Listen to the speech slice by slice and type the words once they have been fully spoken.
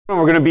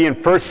We're going to be in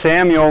 1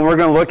 Samuel, and we're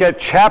going to look at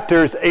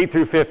chapters 8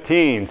 through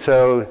 15.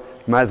 So you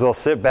might as well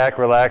sit back,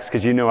 relax,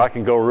 because you know I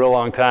can go a real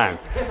long time.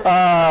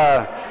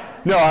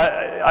 No,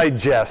 I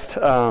jest.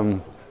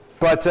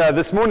 But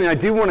this morning, I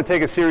do want to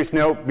take a serious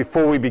note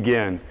before we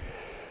begin.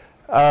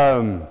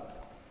 I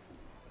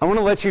want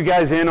to let you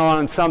guys in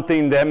on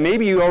something that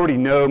maybe you already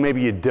know,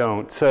 maybe you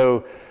don't.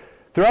 So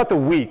throughout the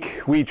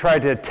week, we try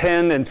to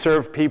attend and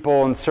serve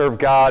people and serve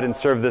God and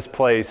serve this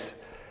place.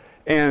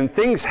 And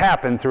things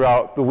happen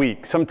throughout the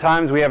week.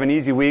 Sometimes we have an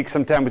easy week.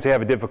 Sometimes we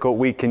have a difficult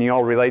week. Can you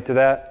all relate to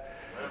that?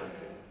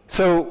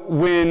 So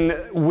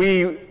when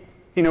we've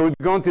been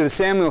going through the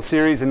Samuel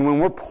series, and when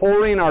we're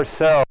pouring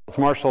ourselves,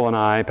 Pastor Marshall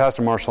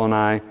and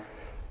I,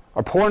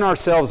 are pouring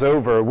ourselves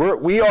over,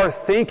 we are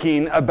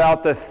thinking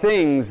about the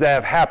things that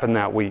have happened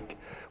that week.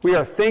 We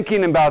are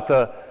thinking about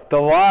the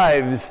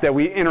lives that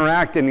we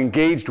interact and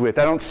engaged with.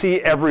 I don't see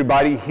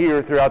everybody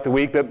here throughout the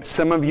week, but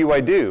some of you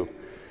I do.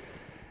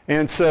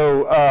 And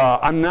so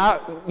I'm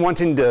not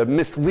wanting to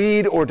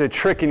mislead or to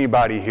trick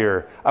anybody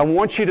here. I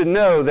want you to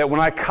know that when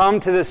I come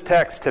to this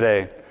text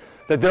today,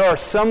 that there are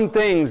some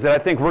things that I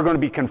think we're going to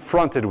be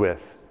confronted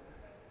with.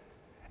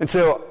 And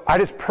so I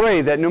just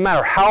pray that no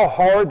matter how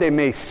hard they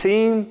may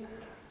seem,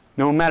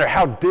 no matter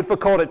how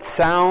difficult it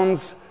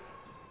sounds,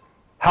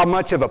 how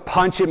much of a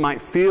punch it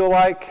might feel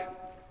like,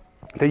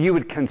 that you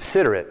would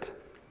consider it.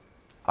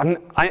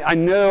 I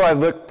know I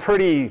look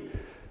pretty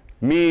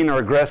mean or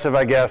aggressive,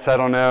 I guess. I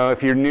don't know.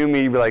 If you knew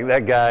me, you'd be like,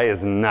 that guy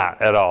is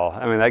not at all.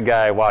 I mean, that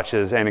guy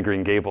watches Anne of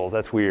Green Gables.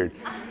 That's weird.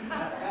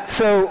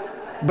 So,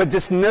 but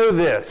just know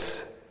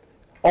this.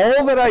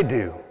 All that I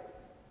do,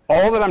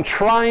 all that I'm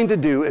trying to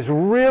do is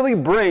really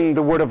bring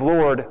the word of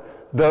Lord,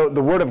 the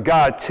word of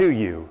God to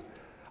you.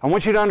 I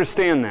want you to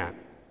understand that.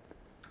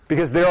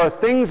 Because there are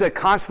things that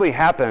constantly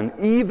happen,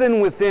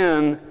 even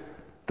within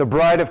the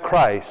bride of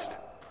Christ,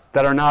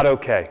 that are not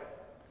okay.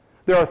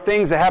 There are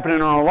things that happen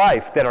in our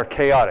life that are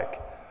chaotic.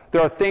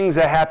 There are things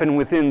that happen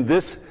within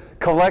this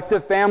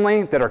collective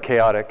family that are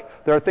chaotic.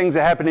 There are things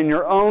that happen in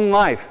your own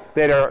life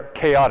that are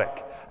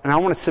chaotic. And I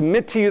want to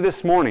submit to you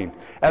this morning,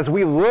 as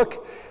we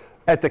look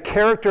at the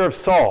character of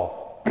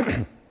Saul,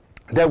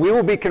 that we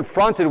will be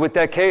confronted with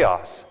that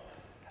chaos.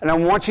 And I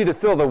want you to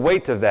feel the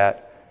weight of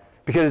that,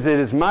 because it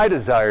is my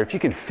desire, if you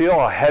can feel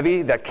how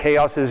heavy that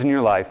chaos is in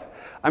your life,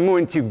 I'm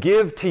going to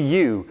give to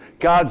you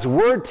God's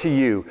word to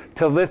you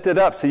to lift it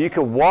up so you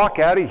can walk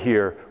out of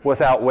here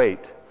without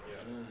weight.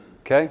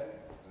 Okay?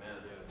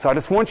 So I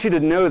just want you to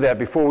know that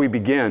before we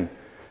begin.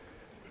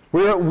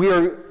 We're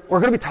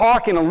going to be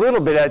talking a little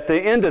bit at the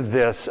end of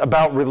this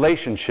about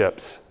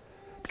relationships,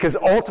 because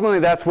ultimately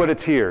that's what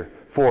it's here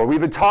for. We've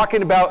been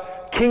talking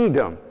about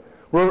kingdom.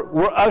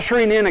 We're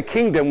ushering in a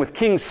kingdom with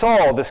King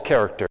Saul, this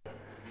character.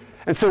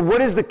 And so what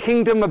is the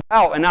kingdom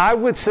about? And I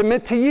would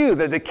submit to you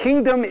that the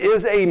kingdom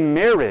is a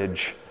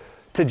marriage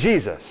to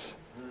Jesus.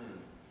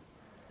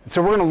 And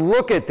so we're going to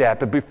look at that.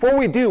 But before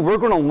we do, we're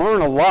going to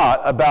learn a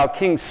lot about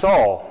King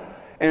Saul.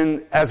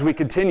 And as we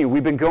continue,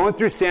 we've been going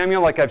through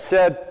Samuel, like I've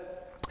said.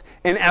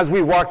 And as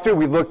we walked through,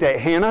 we looked at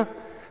Hannah,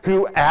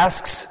 who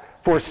asks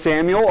for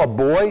Samuel, a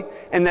boy,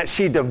 and that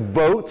she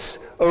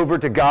devotes over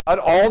to God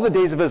all the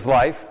days of his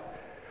life.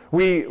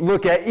 We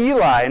look at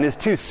Eli and his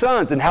two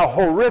sons and how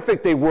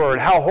horrific they were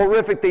and how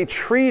horrific they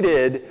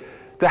treated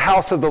the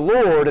house of the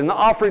Lord and the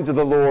offerings of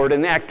the Lord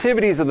and the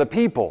activities of the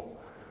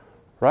people,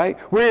 right?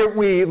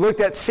 We looked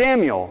at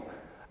Samuel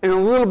in a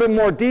little bit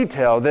more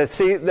detail,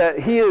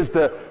 that he is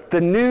the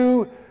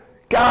new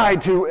guy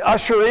to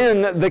usher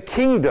in the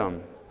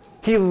kingdom.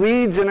 He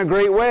leads in a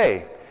great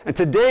way. And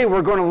today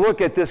we're going to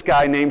look at this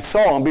guy named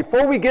Saul. And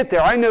before we get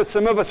there, I know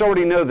some of us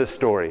already know this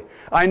story.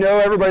 I know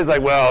everybody's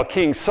like, well,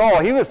 King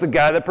Saul, he was the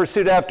guy that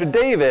pursued after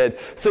David,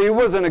 so he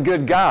wasn't a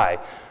good guy.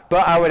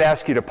 But I would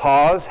ask you to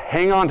pause,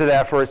 hang on to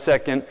that for a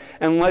second,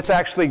 and let's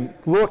actually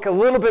look a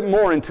little bit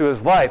more into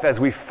his life as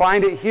we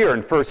find it here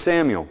in 1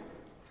 Samuel.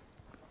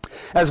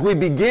 As we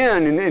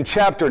begin in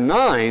chapter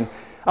 9,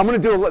 I'm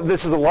going to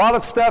this is a lot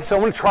of stuff, so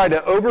I'm going to try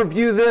to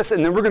overview this,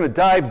 and then we're going to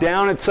dive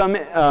down at some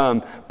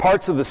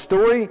parts of the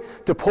story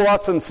to pull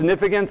out some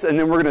significance, and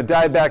then we're going to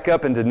dive back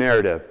up into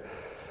narrative.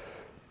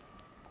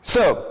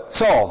 So,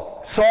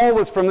 Saul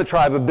was from the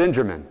tribe of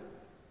Benjamin.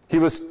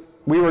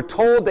 We were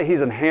told that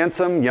he's a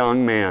handsome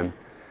young man.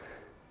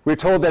 We're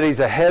told that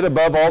he's a head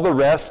above all the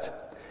rest.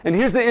 And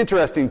here's the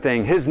interesting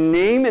thing. His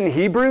name in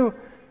Hebrew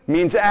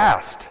means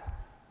asked.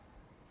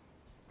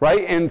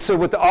 Right? And so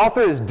what the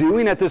author is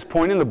doing at this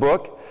point in the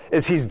book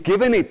is he's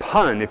given a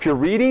pun. If you're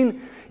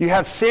reading, you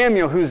have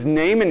Samuel, whose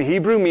name in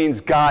Hebrew means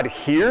God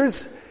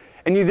hears,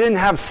 and you then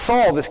have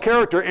Saul, this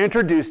character,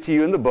 introduced to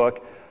you in the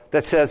book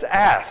that says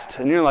asked.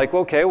 And you're like,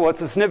 okay,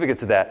 what's the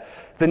significance of that?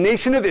 The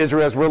nation of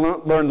Israel, as we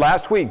learned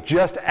last week,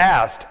 just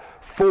asked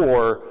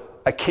for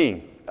a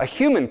king, a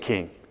human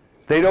king.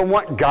 They don't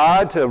want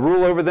God to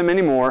rule over them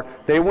anymore.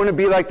 They want to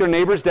be like their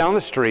neighbors down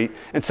the street,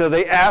 and so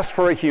they asked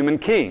for a human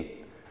king.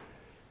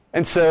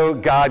 And so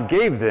God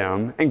gave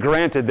them and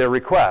granted their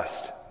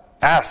request.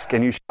 Ask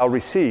and you shall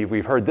receive.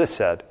 We've heard this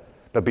said.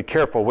 But be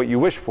careful what you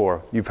wish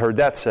for. You've heard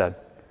that said.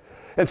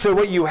 And so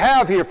what you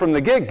have here from the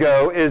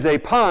get-go is a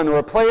pun or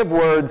a play of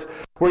words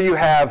where you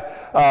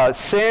have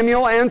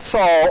Samuel and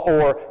Saul,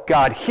 or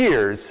God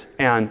hears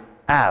and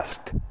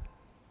asked,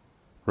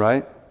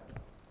 right?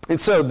 And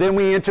so then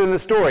we enter in the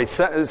story.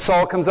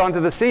 Saul comes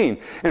onto the scene.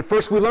 And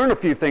first we learn a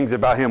few things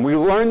about him. We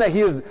learn that he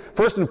is,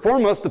 first and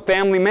foremost, a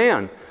family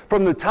man.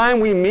 From the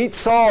time we meet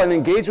Saul and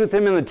engage with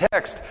him in the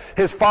text,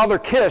 his father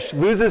Kish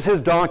loses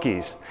his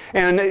donkeys.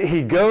 And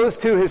he goes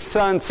to his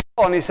son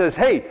Saul and he says,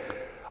 hey,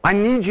 I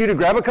need you to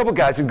grab a couple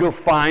guys and go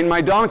find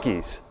my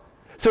donkeys.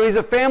 So he's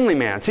a family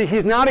man. See,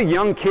 he's not a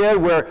young kid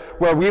where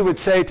we would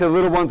say to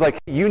little ones like,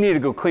 you need to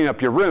go clean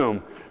up your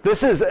room.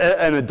 This is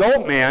an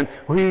adult man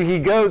who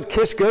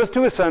Kish goes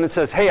to his son and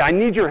says, hey, I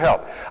need your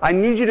help. I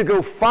need you to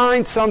go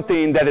find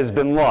something that has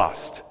been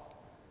lost.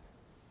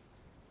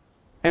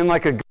 And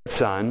like a good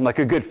son, like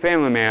a good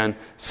family man,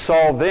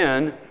 Saul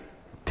then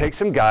takes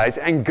some guys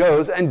and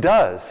goes and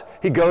does.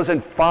 He goes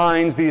and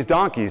finds these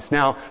donkeys.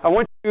 Now, I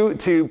want you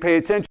to pay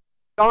attention to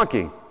the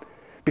donkey,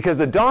 because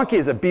the donkey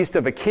is a beast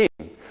of a king.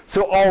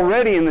 So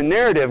already in the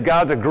narrative,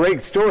 God's a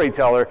great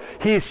storyteller.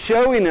 He's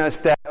showing us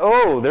that,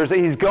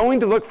 he's going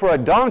to look for a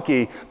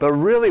donkey, but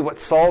really what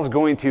Saul's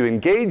going to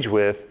engage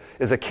with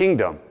is a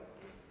kingdom.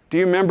 Do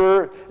you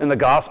remember in the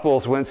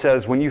Gospels when it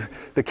says,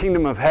 the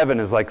kingdom of heaven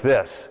is like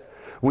this?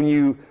 When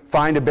you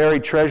find a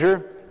buried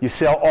treasure, you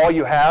sell all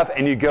you have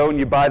and you go and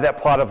you buy that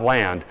plot of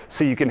land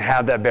so you can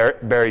have that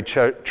buried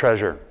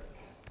treasure,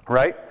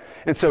 right?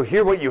 And so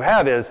here what you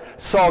have is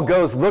Saul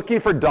goes looking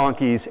for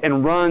donkeys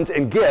and runs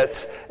and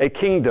gets a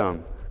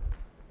kingdom.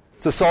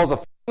 So Saul's a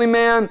family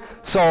man.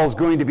 Saul's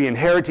going to be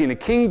inheriting a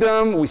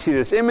kingdom. We see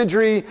this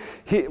imagery.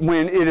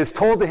 When it is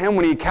told to him,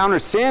 when he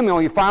encounters Samuel,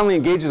 he finally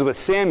engages with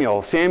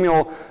Samuel.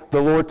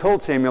 The Lord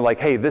told Samuel,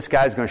 like, hey, this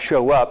guy's going to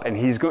show up and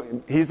he's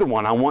the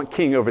one I want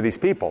king over these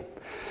people.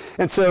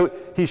 And so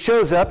he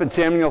shows up and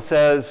Samuel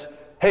says,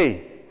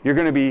 hey, you're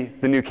going to be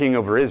the new king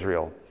over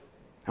Israel.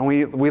 And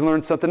we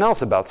learn something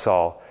else about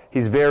Saul.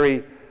 He's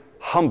very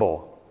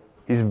humble.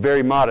 He's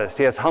very modest.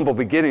 He has humble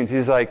beginnings.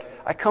 He's like,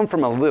 I come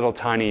from a little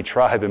tiny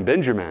tribe in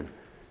Benjamin.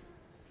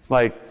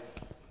 Like,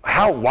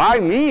 why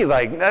me?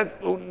 Like, that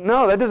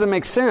doesn't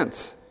make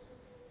sense.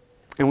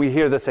 And we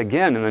hear this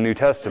again in the New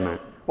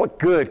Testament. What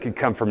good could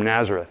come from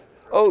Nazareth?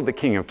 Oh, the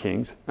King of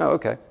Kings. Oh,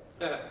 okay.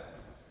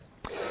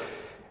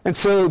 And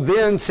so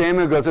then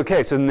Samuel goes,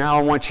 okay, so now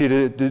I want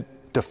you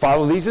to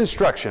follow these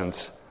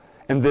instructions.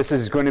 And this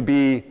is going to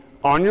be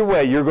on your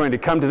way. You're going to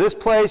come to this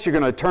place, you're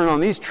going to turn on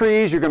these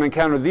trees, you're going to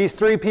encounter these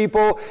three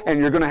people, and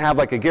you're going to have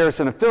like a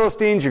garrison of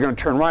Philistines, you're going to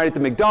turn right at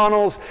the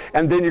McDonald's,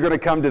 and then you're going to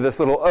come to this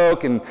little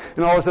oak and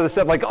all this other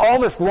stuff. Like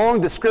all this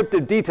long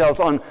descriptive details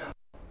on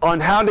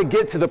how to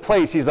get to the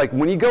place. He's like,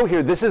 when you go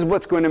here, this is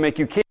what's going to make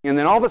you king. And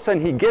then all of a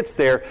sudden he gets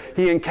there,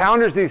 he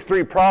encounters these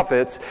three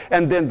prophets,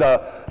 and then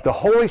the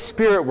Holy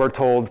Spirit, we're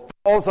told,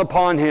 falls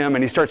upon him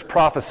and he starts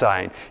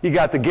prophesying. You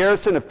got the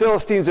garrison of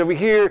Philistines over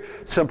here,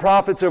 some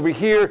prophets over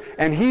here,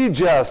 and he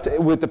just,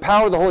 with the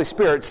power of the Holy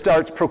Spirit,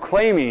 starts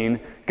proclaiming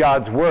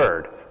God's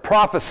word,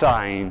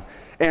 prophesying.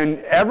 And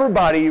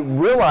everybody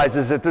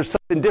realizes that there's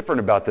something different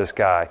about this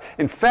guy.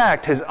 In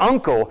fact, his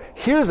uncle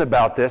hears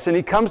about this and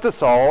he comes to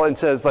Saul and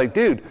says, like,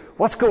 dude,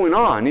 what's going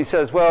on? He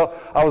says, well,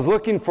 I was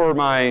looking for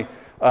my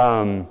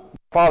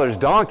father's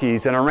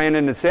donkeys and I ran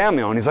into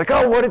Samuel. And he's like,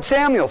 oh, what did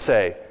Samuel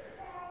say?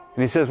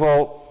 And he says,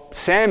 well,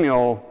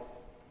 Samuel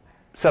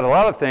said a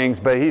lot of things,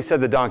 but he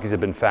said the donkeys have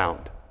been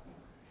found.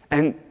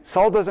 And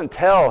Saul doesn't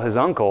tell his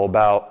uncle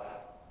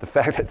about the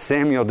fact that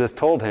Samuel just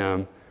told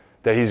him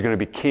that he's going to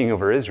be king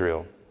over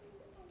Israel.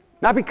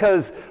 Not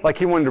because like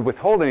he wanted to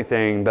withhold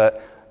anything,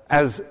 but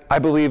as I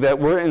believe that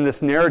we're in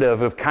this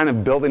narrative of kind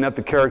of building up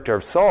the character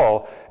of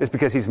Saul is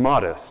because he's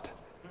modest.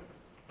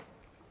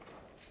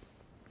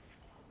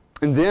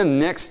 And then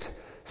next,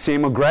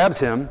 Samuel grabs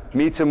him,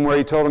 meets him where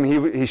he told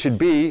him he should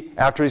be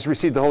after he's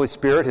received the Holy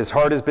Spirit. His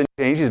heart has been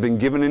changed. He's been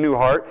given a new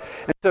heart.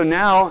 And so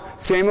now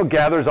Samuel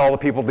gathers all the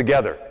people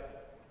together.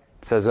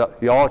 Says,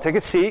 you all take a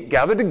seat,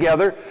 gather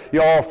together.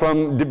 You all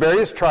from the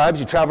various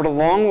tribes. You traveled a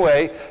long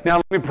way. Now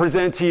let me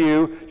present to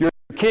you your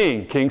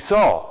king, King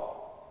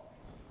Saul.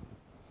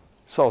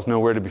 Saul's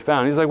nowhere to be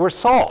found. He's like, where's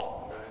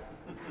Saul?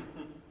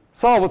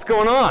 Saul, what's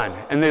going on?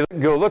 And they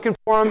go looking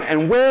for him.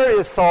 And where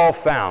is Saul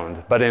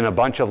found? But in a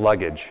bunch of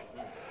luggage.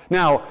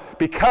 Now,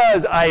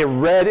 because I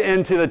read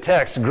into the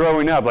text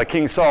growing up, like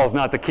King Saul's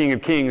not the King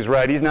of Kings,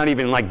 right? He's not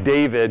even like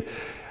David.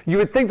 You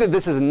would think that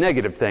this is a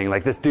negative thing,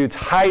 like this dude's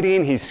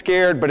hiding, he's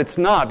scared, but it's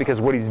not,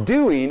 because what he's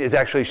doing is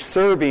actually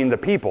serving the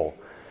people.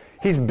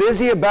 He's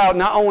busy about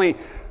not only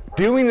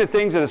doing the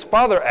things that his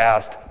father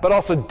asked, but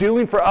also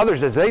doing for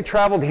others. As they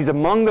traveled, he's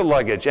among the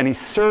luggage, and he's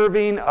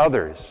serving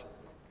others.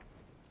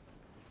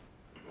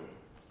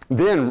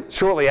 Then,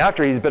 shortly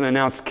after he's been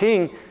announced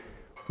king,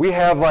 we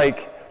have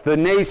like the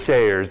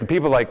naysayers, the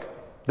people like,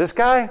 this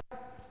guy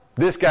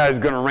is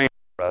going to reign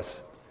over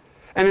us.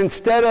 And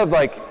instead of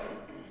like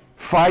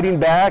fighting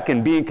back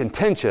and being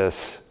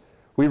contentious,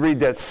 we read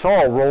that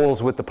Saul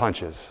rolls with the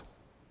punches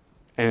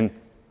and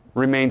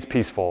remains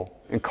peaceful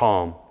and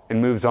calm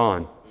and moves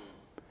on.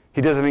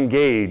 He doesn't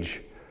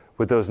engage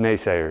with those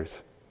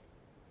naysayers.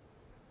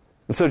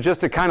 And so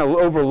just to kind of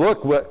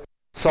overlook what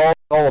Saul is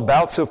all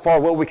about so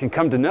far, what we can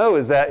come to know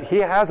is that he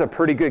has a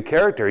pretty good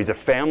character. He's a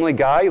family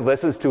guy. He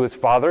listens to his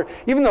father,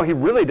 even though he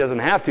really doesn't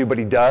have to, but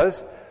he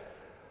does.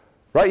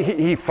 Right?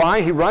 He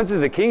runs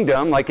into the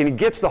kingdom, and he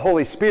gets the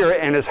Holy Spirit,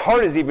 and his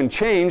heart is even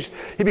changed.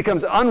 He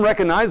becomes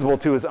unrecognizable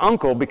to his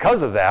uncle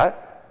because of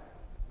that.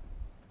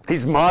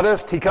 He's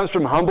modest. He comes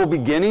from humble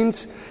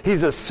beginnings.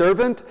 He's a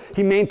servant.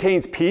 He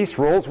maintains peace,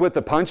 rolls with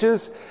the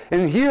punches.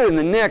 And here in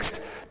the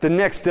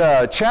next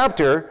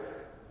chapter,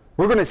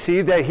 we're going to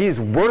see that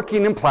he's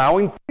working and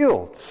plowing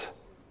fields.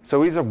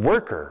 So he's a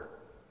worker.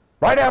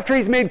 Right after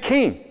he's made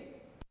king.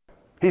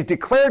 He's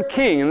declared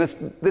king, and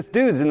this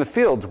dude's in the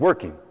fields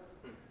working.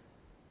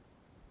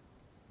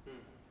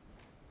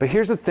 But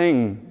here's the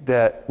thing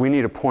that we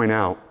need to point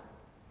out.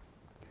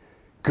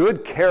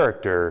 Good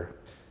character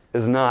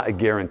is not a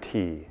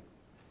guarantee.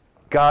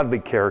 Godly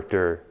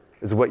character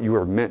is what you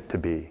are meant to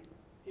be.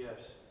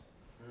 Yes.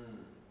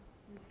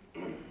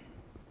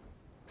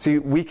 See,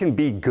 we can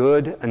be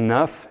good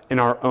enough in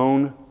our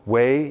own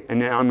way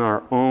and on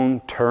our own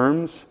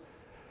terms,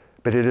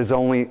 but it is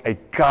only a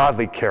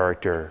godly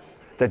character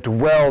that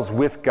dwells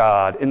with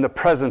God, in the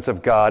presence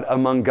of God,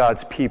 among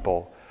God's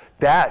people.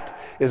 That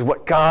is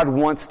what God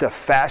wants to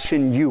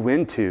fashion you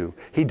into.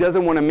 He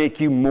doesn't want to make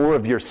you more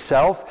of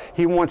yourself.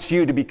 He wants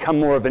you to become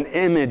more of an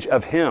image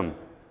of Him.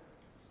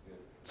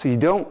 So you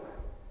don't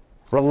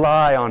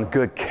rely on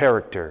good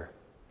character.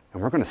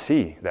 And we're going to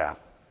see that.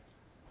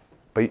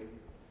 But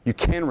you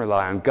can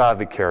rely on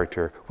godly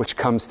character, which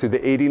comes through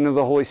the aiding of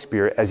the Holy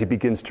Spirit as He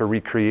begins to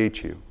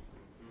recreate you.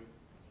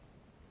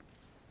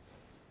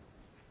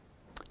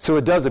 So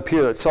it does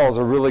appear that Saul is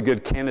a really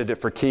good candidate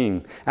for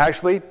king.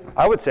 Actually,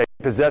 I would say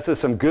he possesses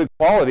some good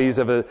qualities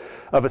of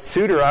a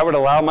suitor I would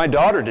allow my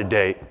daughter to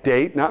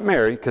date, not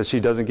marry, because she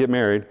doesn't get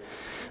married.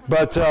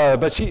 But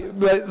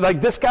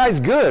this guy's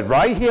good,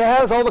 right? He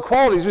has all the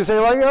qualities. We say,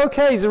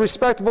 okay, he's a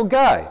respectable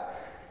guy.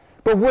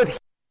 But would he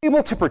be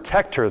able to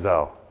protect her,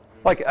 though?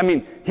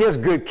 He has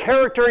good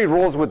character. He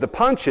rolls with the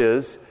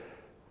punches.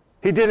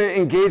 He didn't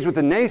engage with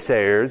the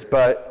naysayers,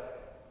 but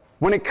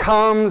when it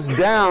comes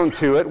down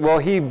to it, will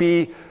he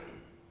be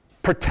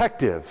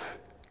protective?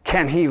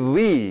 Can he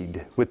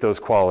lead with those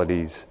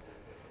qualities?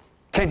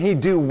 Can he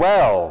do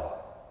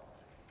well?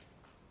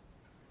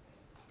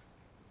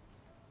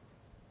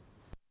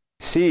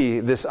 See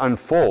this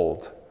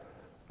unfold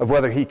of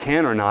whether he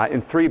can or not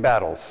in 3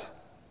 battles.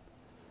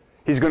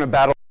 He's going to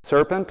battle a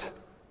serpent.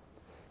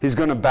 He's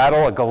going to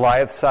battle a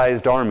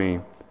Goliath-sized army.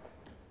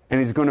 And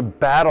he's going to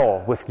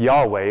battle with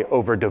Yahweh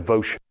over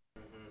devotion.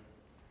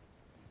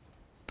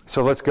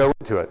 So let's go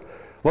into it.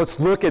 Let's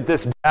look at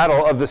this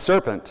battle of the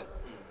serpent.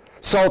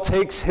 Saul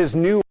takes his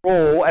new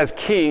role as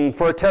king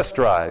for a test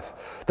drive.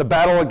 The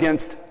battle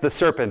against the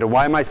serpent. And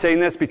why am I saying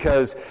this?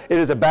 Because it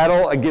is a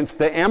battle against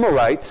the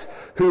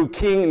Amorites, who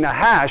King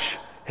Nahash,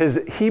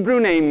 his Hebrew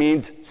name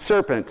means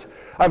serpent.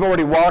 I've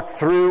already walked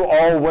through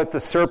all what the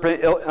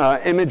serpent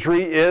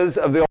imagery is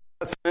of the Old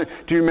Testament.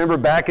 Do you remember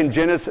back in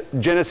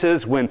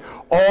Genesis when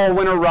all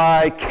went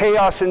awry,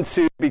 chaos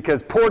ensued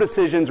because poor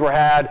decisions were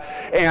had,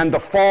 and the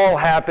fall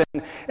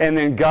happened, and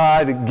then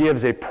God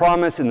gives a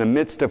promise in the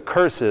midst of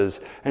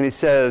curses, and He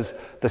says,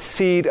 the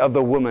seed of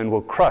the woman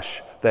will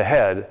crush the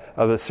head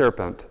of the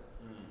serpent.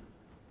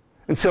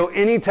 And so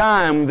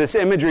anytime this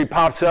imagery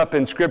pops up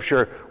in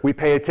Scripture, we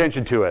pay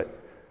attention to it.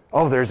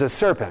 Oh, there's a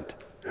serpent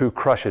who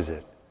crushes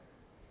it.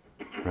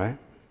 Right?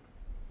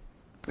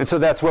 And so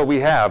that's what we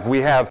have.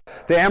 We have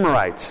the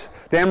Amorites.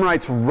 The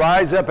Amorites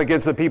rise up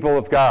against the people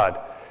of God.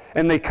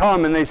 And they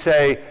come and they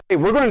say, hey,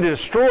 we're going to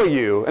destroy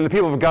you. And the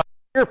people of God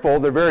are fearful.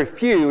 They're very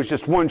few. It's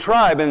just one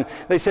tribe. And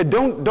they said,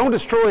 don't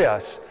destroy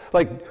us.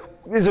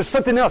 Is there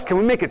something else? Can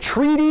we make a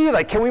treaty?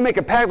 Can we make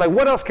a pact?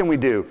 What else can we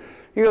do?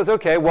 He goes,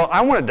 okay, well,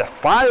 I want to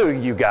defile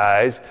you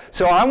guys.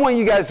 So I want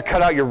you guys to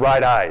cut out your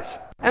right eyes.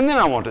 And then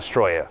I won't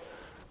destroy you.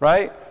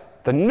 Right?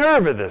 The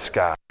nerve of this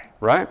guy.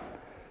 Right?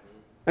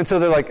 And so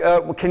they're like,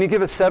 well, can you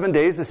give us 7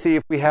 days to see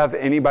if we have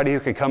anybody who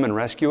could come and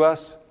rescue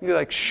us? You're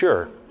like,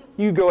 sure.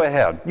 You go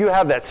ahead. You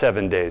have that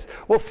 7 days.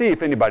 We'll see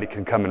if anybody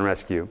can come and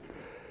rescue.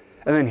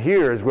 And then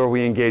here's where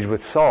we engage with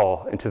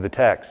Saul into the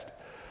text.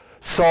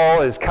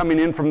 Saul is coming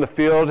in from the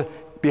field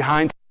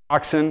behind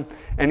oxen,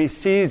 and he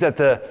sees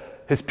that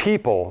his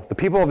people, the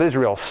people of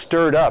Israel,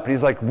 stirred up. And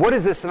he's like, what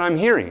is this that I'm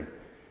hearing?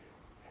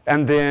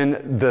 And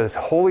then the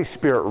Holy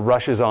Spirit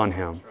rushes on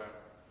him.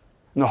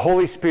 And the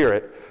Holy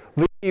Spirit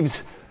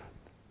leaves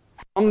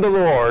from the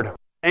Lord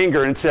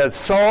anger and says,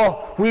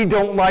 Saul, we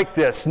don't like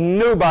this.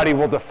 Nobody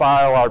will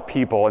defile our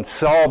people. And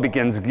Saul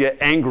begins to get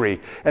angry.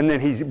 And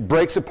then he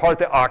breaks apart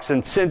the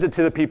oxen, sends it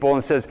to the people,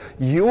 and says,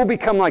 you will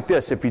become like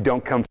this if you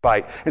don't come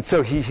fight. And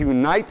so he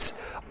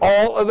unites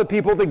all of the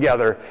people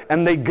together,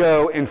 and they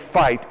go and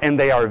fight, and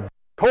they are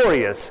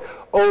victorious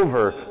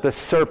over the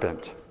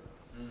serpent.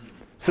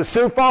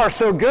 So far,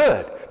 so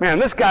good. Man,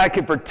 this guy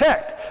can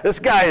protect. This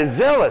guy is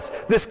zealous.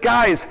 This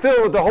guy is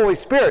filled with the Holy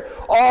Spirit.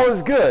 All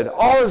is good.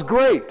 All is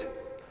great.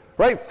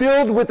 Right?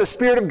 Filled with the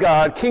Spirit of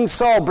God, King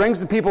Saul brings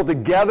the people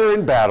together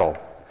in battle.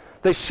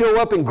 They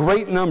show up in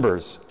great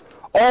numbers.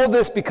 All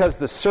this because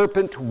the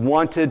serpent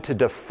wanted to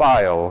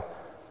defile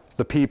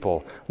the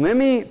people. Let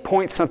me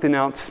point something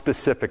out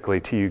specifically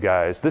to you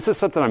guys. This is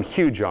something I'm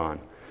huge on.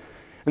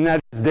 And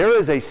that is, there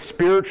is a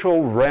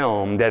spiritual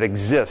realm that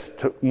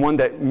exists, one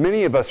that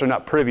many of us are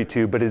not privy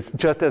to, but is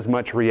just as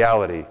much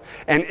reality.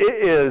 And it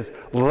is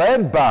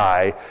led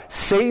by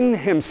Satan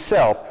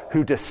himself,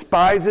 who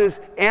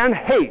despises and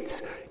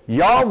hates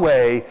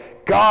Yahweh,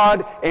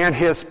 God, and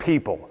his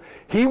people.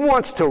 He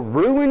wants to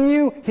ruin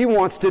you. He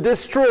wants to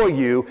destroy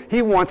you.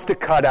 He wants to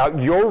cut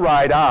out your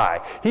right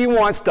eye. He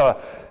wants to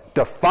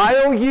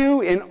defile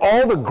you in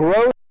all the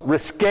gross,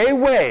 risque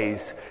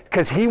ways,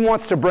 because he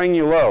wants to bring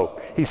you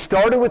low. He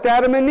started with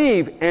Adam and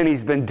Eve, and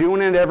he's been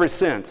doing it ever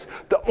since.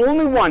 The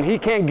only one he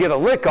can't get a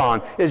lick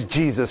on is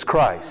Jesus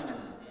Christ.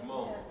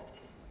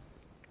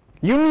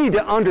 You need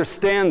to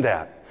understand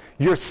that.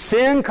 Your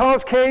sin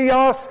caused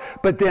chaos,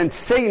 but then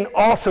Satan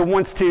also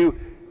wants to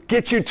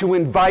get you to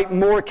invite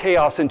more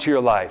chaos into your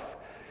life.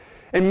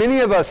 And many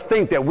of us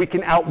think that we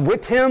can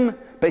outwit him,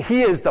 but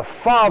he is the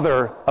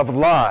father of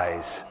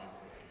lies.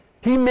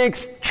 He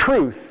makes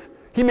truth,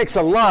 he makes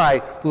a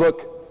lie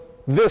look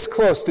this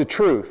close to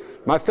truth.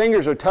 My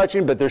fingers are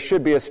touching, but there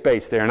should be a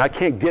space there, and I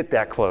can't get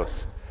that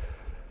close.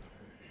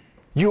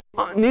 You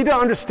need to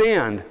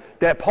understand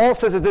that Paul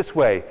says it this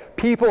way: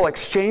 people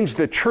exchange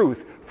the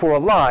truth for a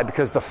lie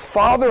because the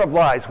father of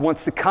lies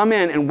wants to come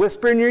in and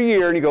whisper in your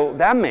ear, and you go,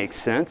 that makes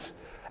sense.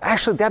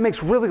 Actually, that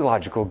makes really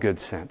logical, good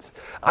sense.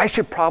 I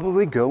should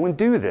probably go and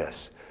do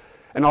this.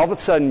 And all of a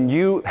sudden,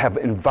 you have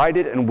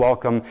invited and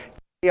welcomed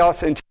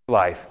chaos into your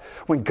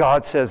life when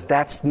God says,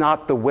 that's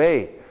not the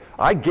way.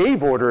 I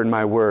gave order in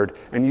my word,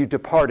 and you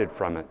departed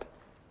from it.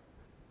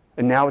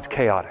 And now it's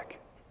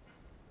chaotic.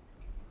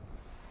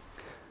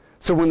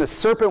 So when the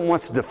serpent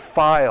wants to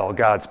defile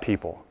God's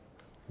people,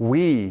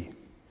 we,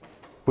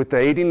 with the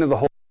aiding of the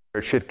Holy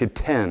Spirit, should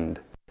contend.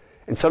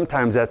 And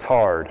sometimes that's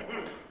hard.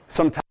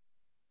 Sometimes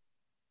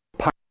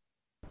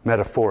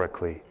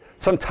metaphorically.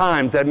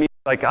 Sometimes that means,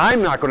 like,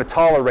 I'm not going to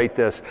tolerate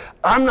this.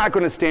 I'm not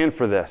going to stand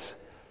for this.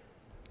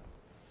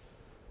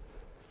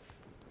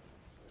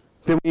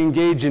 Then we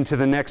engage into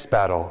the next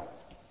battle.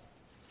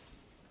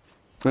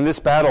 In this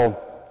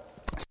battle,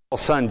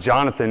 Saul's son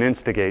Jonathan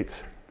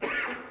instigates.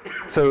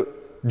 So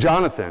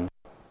Jonathan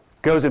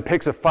goes and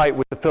picks a fight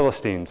with the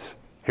Philistines.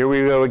 Here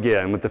we go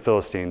again with the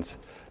Philistines.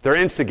 They're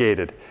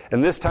instigated.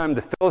 And this time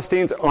the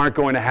Philistines aren't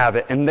going to have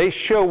it. And they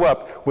show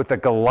up with a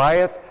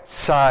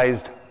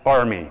Goliath-sized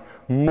army.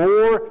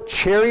 More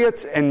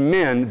chariots and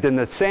men than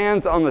the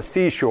sands on the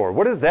seashore.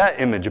 What is that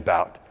image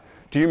about?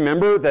 Do you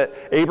remember that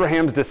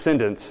Abraham's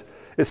descendants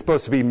is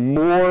supposed to be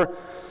more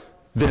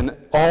than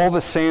all the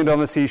sand on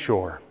the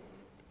seashore?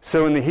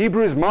 So in the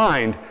Hebrews'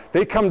 mind,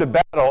 they come to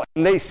battle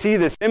and they see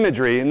this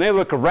imagery and they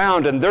look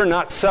around and they're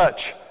not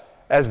such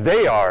as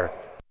they are.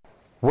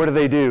 What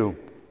do?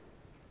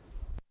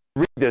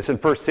 Read this in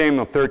 1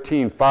 Samuel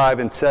 13, 5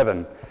 and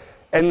 7.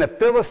 And the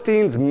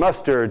Philistines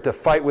mustered to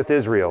fight with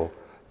Israel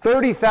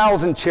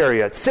 30,000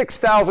 chariots,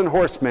 6,000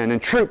 horsemen,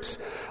 and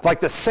troops like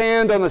the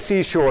sand on the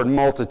seashore in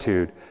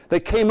multitude. They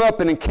came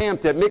up and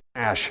encamped at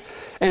Michmash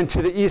and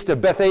to the east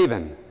of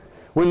Bethaven.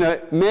 When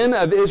the men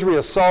of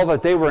Israel saw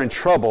that they were in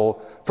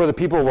trouble, for the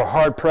people were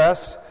hard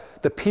pressed,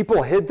 the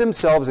people hid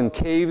themselves in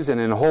caves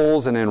and in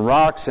holes and in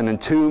rocks and in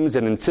tombs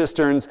and in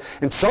cisterns.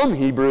 And some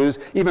Hebrews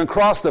even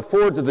crossed the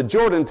fords of the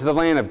Jordan to the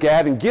land of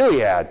Gad and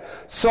Gilead.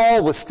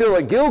 Saul was still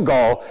at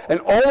Gilgal,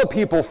 and all the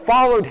people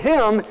followed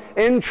him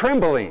in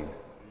trembling.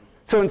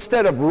 So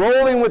instead of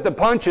rolling with the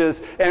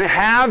punches and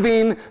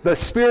having the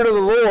Spirit of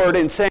the Lord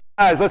and saying,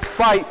 guys, let's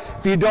fight.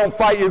 If you don't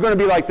fight, you're going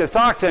to be like this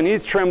oxen.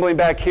 He's trembling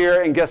back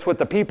here, and guess what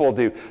the people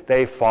do?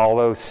 They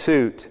follow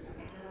suit.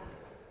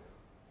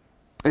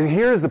 And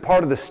here's the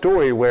part of the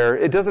story where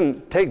it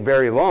doesn't take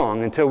very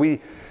long until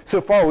we've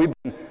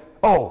been,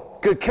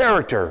 good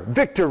character,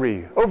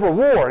 victory over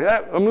war.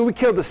 We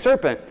killed the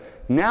serpent.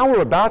 Now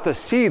we're about to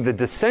see the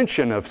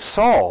dissension of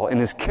Saul in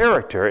his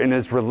character, in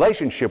his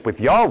relationship with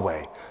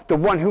Yahweh, the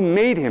one who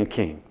made him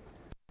king.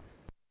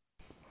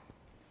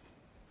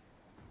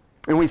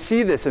 And we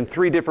see this in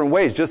three different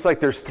ways. Just like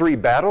there's three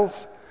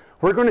battles,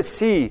 we're going to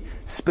see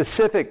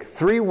specific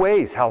three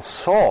ways how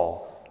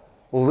Saul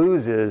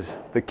loses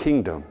the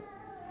kingdom.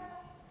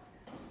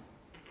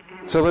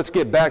 So let's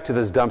get back to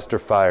this dumpster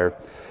fire.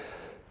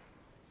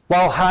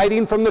 While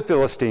hiding from the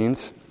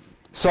Philistines,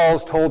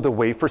 Saul's told to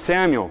wait for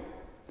Samuel,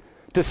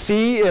 to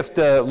see if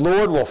the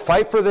Lord will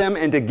fight for them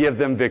and to give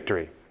them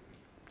victory.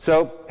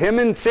 So him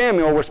and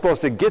Samuel were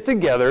supposed to get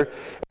together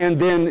and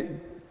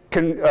then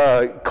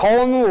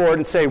call on the Lord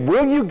and say,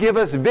 will you give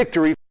us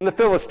victory from the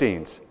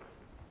Philistines?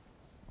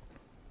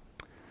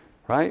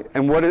 Right?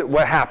 And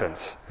what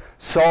happens?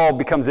 Saul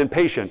becomes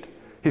impatient.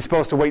 He's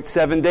supposed to wait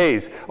 7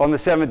 days. On the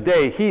seventh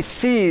day, he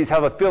sees how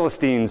the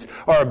Philistines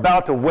are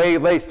about to lay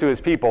waste to his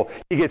people.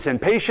 He gets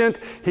impatient.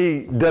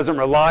 He doesn't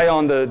rely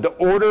on the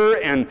order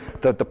and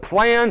the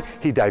plan.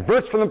 He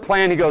diverts from the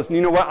plan. He goes,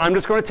 you know what? I'm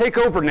just going to take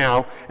over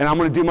now, and I'm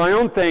going to do my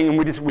own thing, and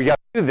we got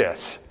to do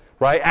this.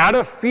 Right? Out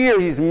of fear,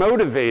 he's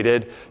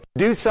motivated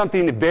do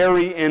something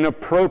very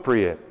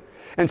inappropriate.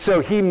 And so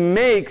he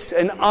makes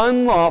an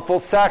unlawful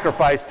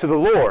sacrifice to the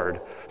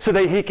Lord so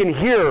that he can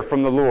hear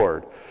from the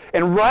Lord.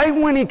 And right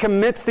when he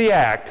commits the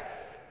act,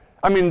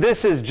 I mean,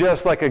 this is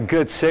just like a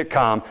good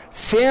sitcom,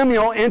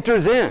 Samuel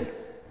enters in.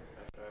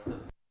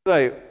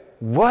 Like,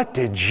 what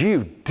did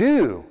you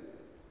do?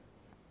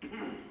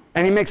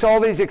 And he makes all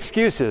these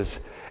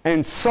excuses.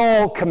 And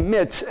Saul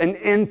commits an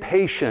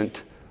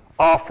impatient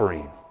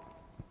offering.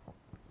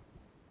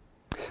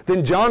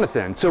 Then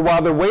Jonathan, so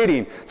while they're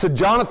waiting, so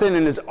Jonathan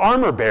and his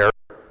armor bearer,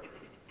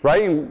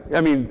 right?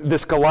 I mean,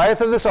 this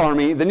Goliath of this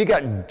army, then you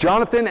got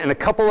Jonathan and a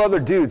couple other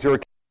dudes who are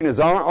carrying his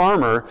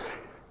armor,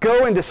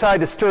 go and decide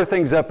to stir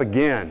things up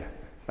again.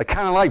 I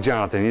kind of like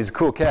Jonathan. He's a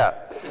cool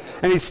cat.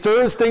 And he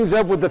stirs things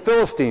up with the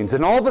Philistines.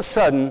 And all of a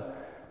sudden,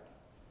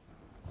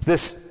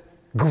 this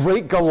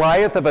great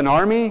Goliath of an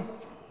army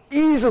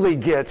easily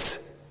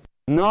gets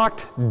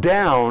knocked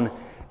down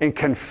and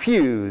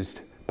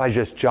confused by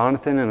just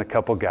Jonathan and a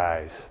couple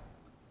guys.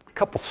 A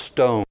couple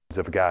stones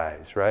of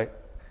guys, right?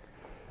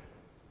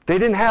 They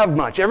didn't have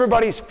much.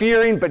 Everybody's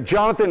fearing, but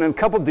Jonathan and a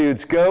couple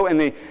dudes go and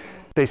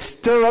they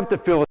stir up the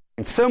Philistines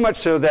so much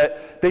so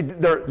that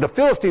the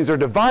Philistines are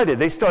divided.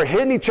 They start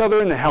hitting each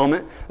other in the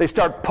helmet. They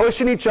start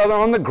pushing each other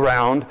on the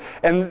ground,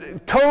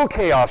 and total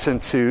chaos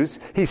ensues.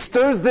 He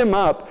stirs them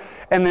up,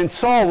 and then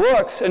Saul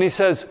looks and he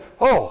says,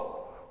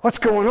 "Oh, what's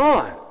going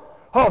on?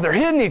 Oh, they're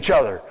hitting each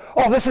other.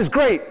 Oh, this is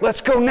great.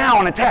 Let's go now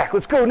and attack.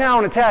 Let's go now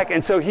and attack."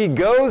 And so he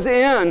goes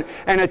in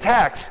and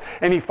attacks,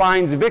 and he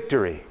finds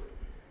victory.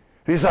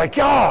 And he's like,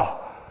 "Oh,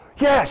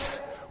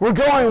 yes, we're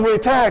going, we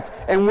attacked,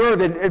 and we're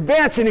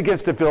advancing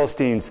against the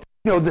Philistines.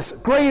 You know, this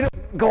great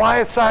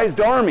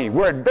Goliath-sized army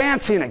we're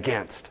advancing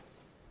against.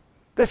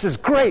 This is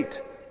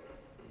great."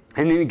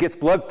 And then he gets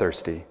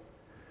bloodthirsty.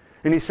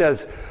 And he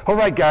says, "All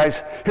right,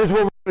 guys, here's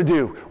what we're going to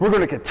do. We're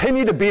going to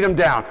continue to beat them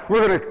down.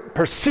 We're going to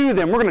pursue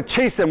them. We're going to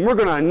chase them. We're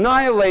going to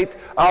annihilate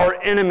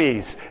our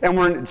enemies.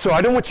 So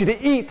I don't want you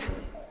to eat.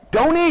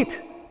 Don't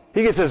eat."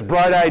 He gets this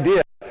bright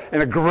idea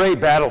and a great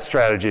battle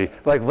strategy.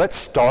 Like, let's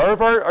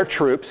starve our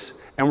troops,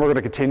 and we're going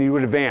to continue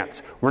to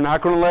advance. We're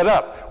not going to let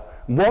up.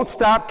 Won't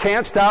stop,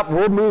 can't stop,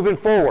 we're moving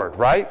forward,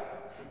 right?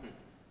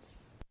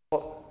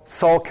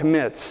 Saul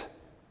commits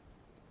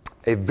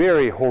a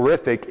very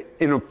horrific,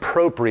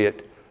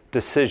 inappropriate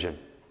decision.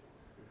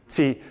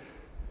 See,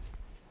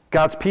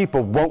 God's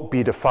people won't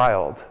be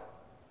defiled,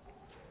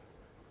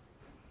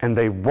 and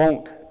they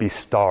won't be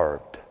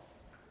starved.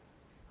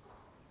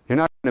 You're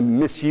not going to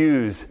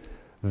misuse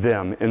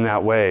them in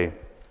that way.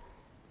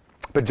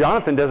 But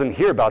Jonathan doesn't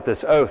hear about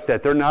this oath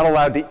that they're not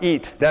allowed to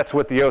eat. That's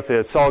what the oath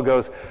is. Saul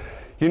goes,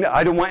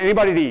 "I don't want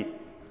anybody to eat.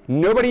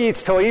 Nobody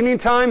eats till evening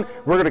time.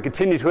 We're going to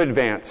continue to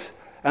advance."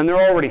 And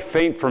they're already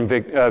faint from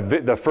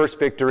the first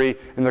victory,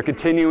 and they're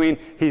continuing.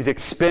 He's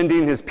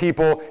expending his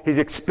people. He's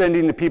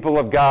expending the people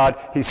of God.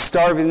 He's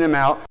starving them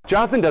out.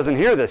 Jonathan doesn't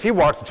hear this. He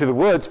walks into the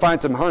woods,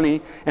 finds some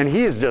honey, and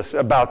he's just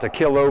about to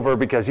kill over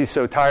because he's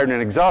so tired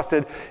and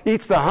exhausted.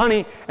 Eats the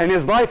honey, and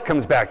his life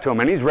comes back to him,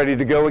 and he's ready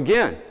to go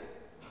again.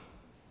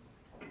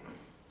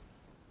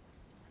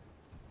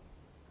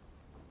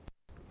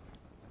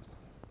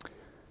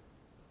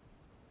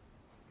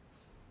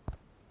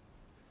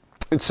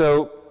 And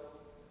so,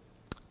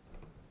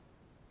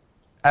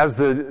 as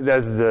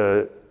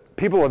the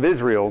people of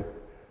Israel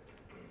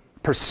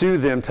pursue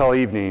them till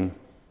evening,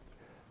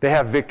 they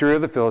have victory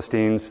of the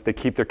Philistines. They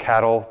keep their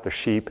cattle, their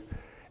sheep,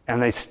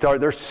 and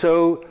they're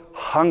so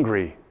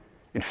hungry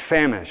and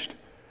famished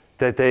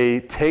that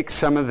they take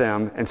some of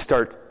them and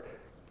start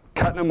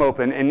cutting them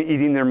open and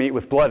eating their meat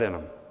with blood in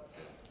them,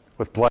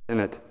 with blood in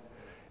it.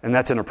 And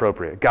that's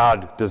inappropriate.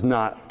 God does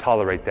not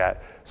tolerate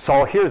that.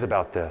 Saul hears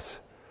about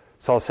this.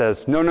 Saul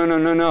says,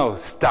 no,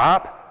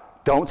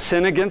 stop. Don't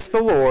sin against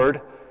the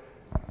Lord.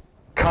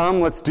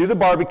 Come, let's do the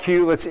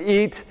barbecue, let's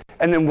eat,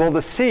 and then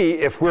we'll see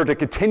if we're to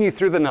continue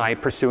through the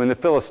night pursuing the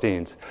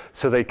Philistines.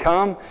 So they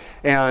come,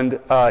 and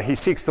he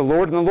seeks the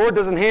Lord, and the Lord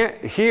doesn't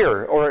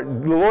hear, or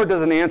the Lord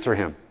doesn't answer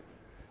him.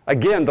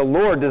 Again, the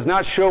Lord does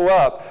not show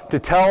up to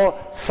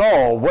tell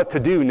Saul what to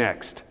do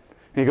next.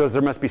 And he goes,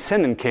 there must be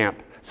sin in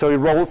camp. So he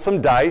rolls some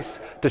dice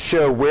to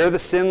show where the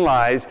sin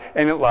lies,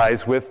 and it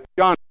lies with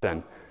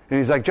Jonathan. And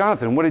he's like,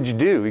 Jonathan, what did you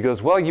do? He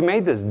goes, well, you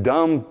made this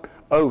dumb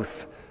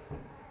oath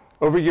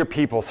over your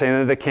people saying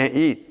that they can't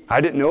eat. I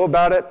didn't know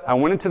about it. I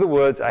went into the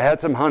woods. I had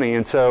some honey.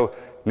 And so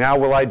now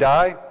will I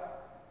die?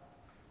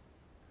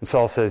 And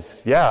Saul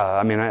says, yeah,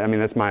 I mean,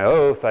 that's my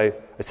oath. I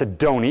said,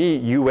 don't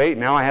eat. You ate.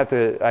 Now I have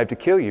to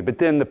kill you. But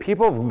then the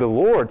people of the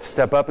Lord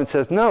step up and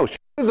says, no,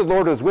 surely the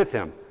Lord was with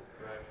him.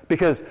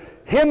 Because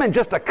him and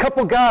just a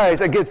couple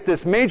guys against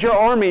this major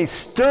army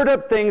stirred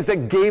up things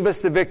that gave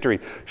us the victory.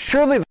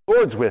 Surely the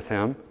Lord's with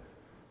him,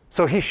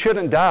 so he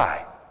shouldn't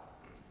die.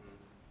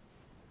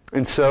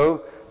 And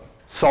so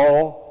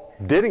Saul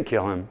didn't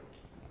kill him,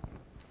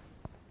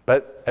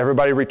 but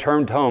everybody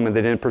returned home and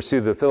they didn't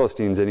pursue the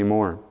Philistines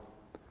anymore.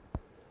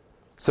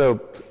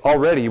 So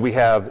already we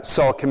have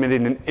Saul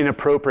committing an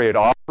inappropriate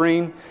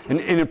offering, an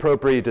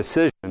inappropriate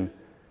decision.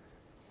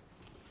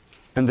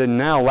 And then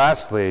now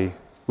lastly,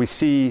 we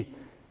see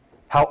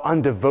how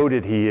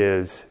undevoted he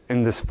is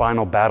in this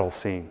final battle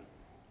scene,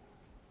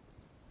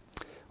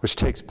 which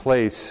takes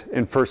place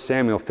in 1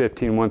 Samuel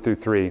 15, 1 through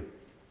 3.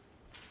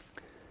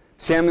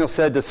 Samuel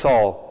said to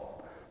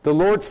Saul, "The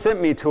Lord sent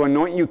me to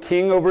anoint you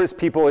king over his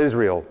people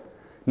Israel.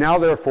 Now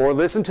therefore,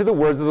 listen to the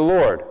words of the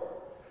Lord.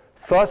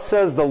 Thus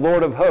says the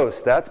Lord of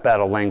hosts," that's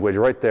battle language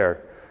right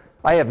there,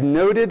 "I have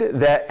noted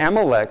that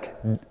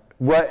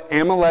what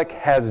Amalek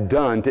has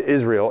done to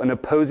Israel in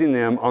opposing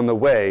them on the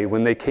way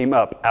when they came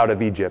up out of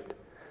Egypt.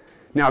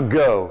 Now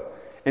go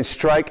and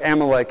strike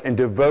Amalek and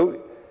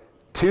devote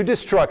to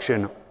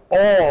destruction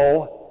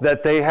all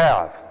that they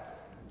have.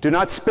 Do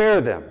not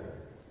spare them,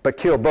 but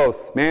kill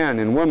both man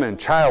and woman,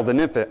 child and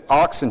infant,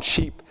 ox and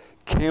sheep,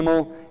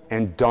 camel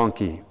and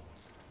donkey."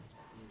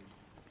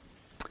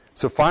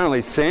 So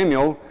finally,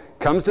 Samuel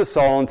comes to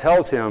Saul and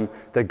tells him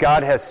that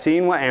God has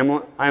seen what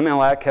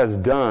Amalek has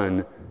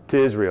done to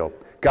Israel.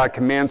 God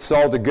commands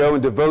Saul to go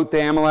and devote the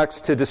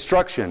Amaleks to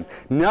destruction.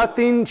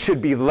 Nothing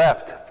should be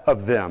left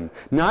of them,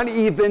 not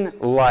even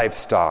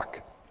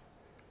livestock.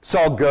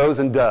 Saul goes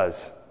and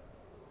does.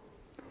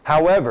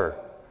 However,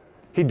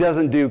 he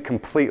doesn't do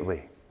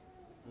completely.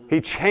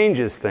 He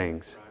changes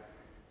things.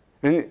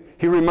 And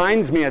he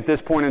reminds me at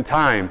this point in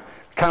time,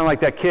 kind of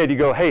like that kid, you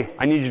go, "Hey,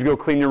 I need you to go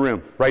clean your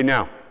room right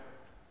now.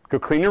 Go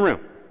clean your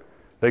room."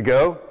 They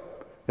go,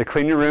 they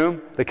clean your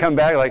room, they come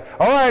back like,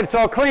 "All right, it's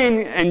all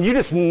clean." And you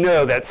just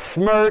know that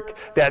smirk,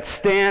 that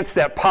stance,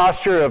 that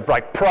posture of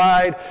like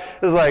pride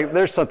is like,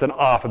 there's something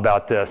off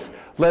about this.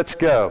 Let's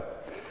go.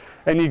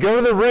 And you go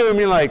to the room,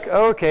 you're like,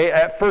 okay,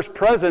 at first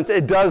presence,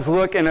 it does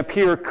look and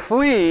appear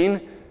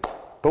clean,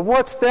 but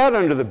what's that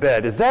under the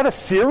bed? Is that a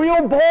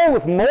cereal bowl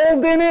with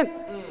mold in it?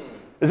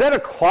 Is that a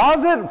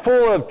closet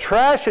full of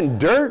trash and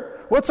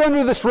dirt? What's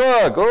under this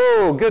rug?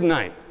 Oh, good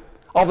night.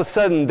 All of a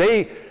sudden,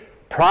 they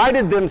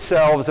prided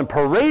themselves and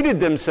paraded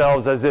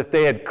themselves as if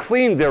they had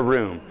cleaned their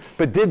room.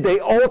 But did they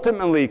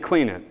ultimately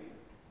clean it?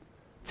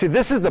 See,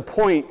 this is the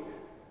point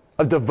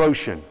of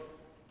devotion.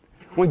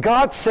 When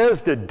God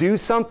says to do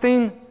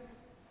something,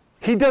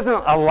 he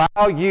doesn't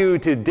allow you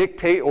to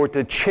dictate or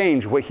to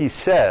change what he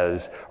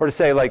says, or to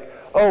say like,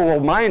 "Oh, well,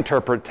 my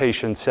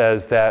interpretation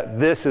says that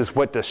this is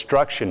what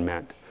destruction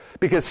meant."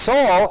 Because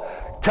Saul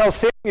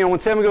tells Samuel, when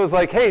Samuel goes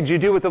like, "Hey, did you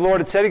do what the Lord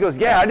had said?" He goes,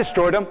 "Yeah, I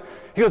destroyed them."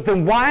 He goes,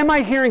 "Then why am I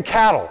hearing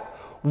cattle?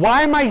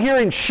 Why am I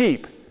hearing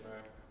sheep?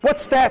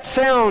 What's that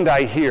sound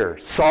I hear,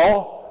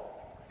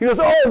 Saul?" He goes,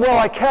 "Oh, well,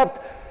 I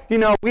kept,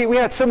 we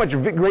had so much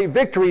great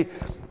victory.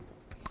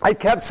 I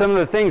kept some of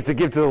the things to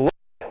give to the Lord."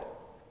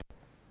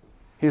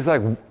 He's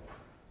like,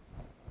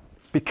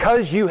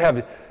 because you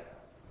have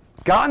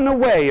gotten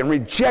away and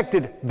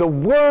rejected the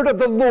word of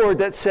the Lord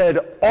that said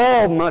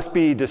all must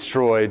be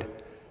destroyed,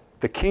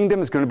 the kingdom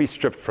is going to be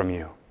stripped from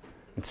you.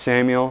 And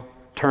Samuel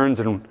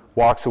turns and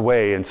walks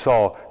away, and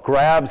Saul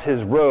grabs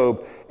his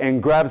robe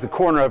and grabs the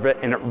corner of it,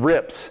 and it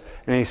rips.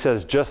 And he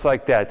says, just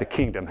like that, the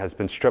kingdom has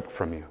been stripped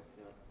from you.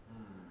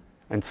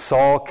 And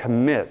Saul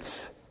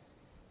commits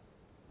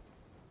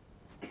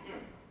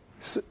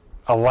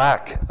a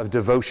lack of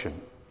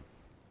devotion,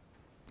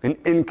 an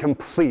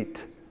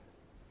incomplete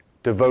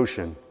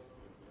devotion.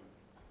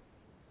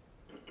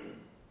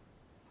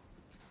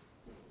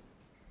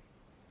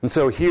 And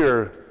so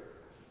here,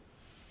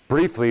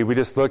 briefly, we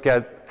just look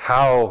at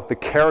how the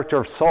character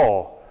of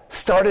Saul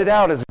started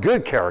out as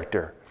good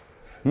character.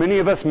 Many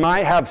of us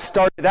might have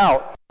started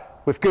out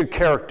with good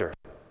character.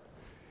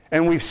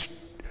 And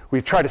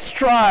we've tried to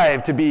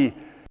strive to be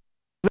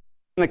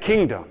in the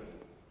kingdom.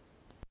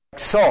 Like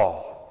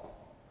Saul.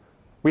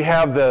 We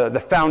have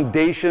the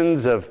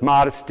foundations of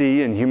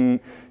modesty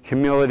and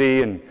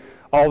humility and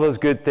all those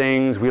good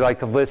things. We like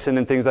to listen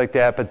and things like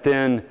that. But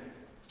then,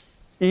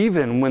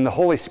 even when the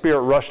Holy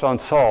Spirit rushed on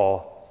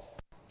Saul,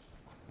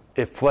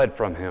 it fled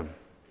from him.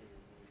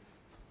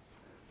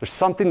 There's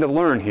something to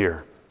learn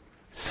here.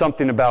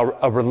 Something about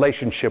a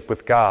relationship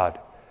with God.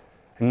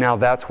 And now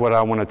that's what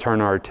I want to turn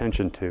our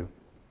attention to.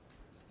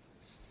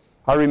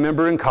 I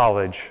remember in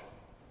college,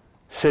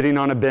 sitting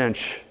on a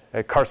bench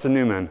at Carson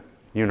Newman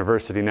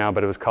University now,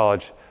 but it was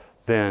college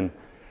then.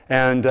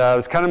 And it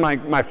was kind of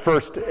my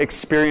first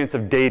experience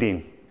of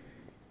dating.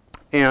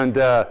 And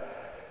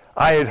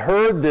I had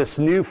heard this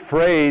new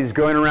phrase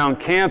going around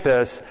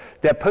campus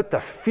that put the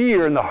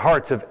fear in the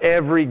hearts of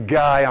every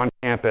guy on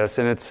campus.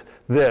 And it's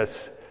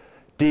this: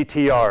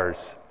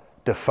 DTRs,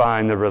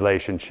 define the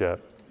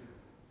relationship.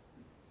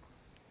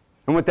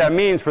 And what that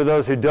means, for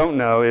those who don't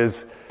know,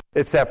 is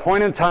it's that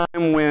point in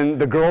time when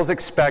the girl's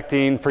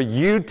expecting for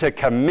you to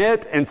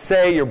commit and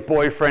say you're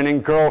boyfriend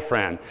and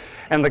girlfriend.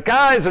 And the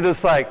guys are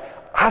just like,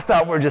 I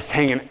thought we were just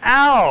hanging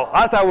out.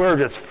 I thought we were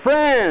just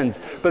friends.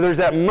 But there's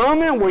that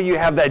moment where you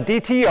have that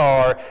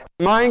DTR.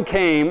 Mine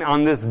came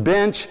on this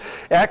bench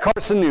at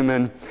Carson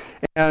Newman.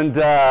 And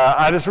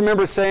I just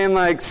remember saying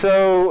like,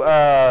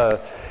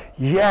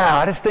 yeah,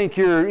 I just think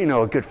you're,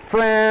 a good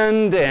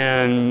friend,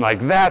 and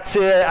like that's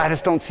it. I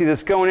just don't see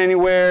this going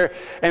anywhere.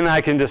 And I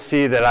can just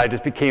see that I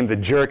just became the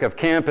jerk of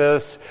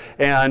campus,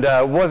 and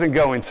wasn't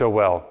going so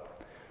well.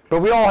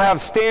 But we all have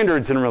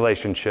standards in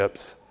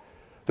relationships.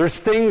 There's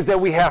things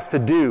that we have to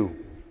do.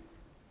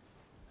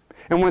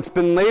 And what's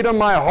been laid on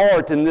my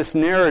heart in this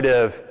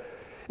narrative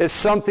is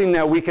something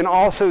that we can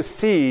also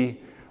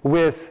see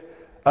with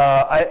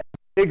a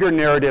bigger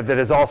narrative that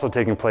is also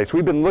taking place.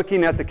 We've been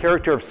looking at the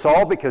character of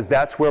Saul because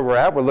that's where we're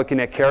at. We're looking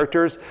at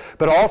characters.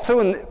 But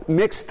also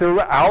mixed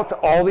throughout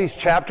all these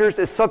chapters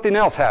is something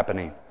else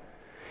happening.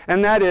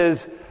 And that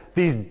is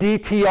these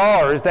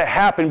DTRs that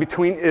happen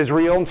between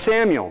Israel and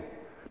Samuel.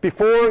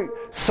 Before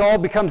Saul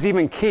becomes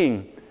even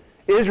king,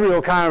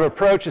 Israel kind of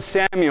approaches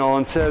Samuel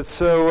and says,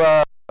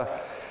 so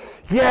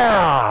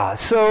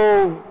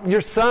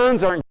your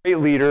sons aren't great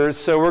leaders,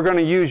 so we're going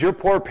to use your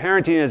poor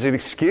parenting as an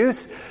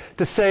excuse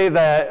to say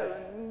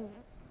that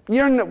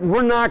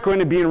we're not going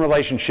to be in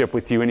relationship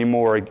with you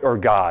anymore, or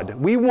God.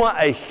 We want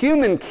a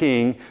human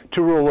king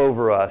to rule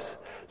over us.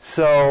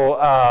 So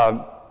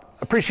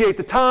appreciate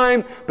the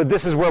time, but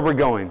this is where we're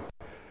going.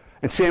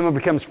 And Samuel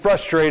becomes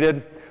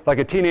frustrated, like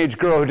a teenage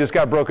girl who just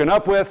got broken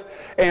up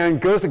with,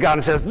 and goes to God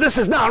and says, this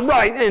is not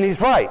right. And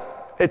he's right.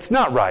 It's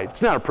not right.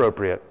 It's not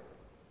appropriate.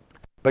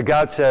 But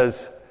God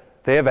says,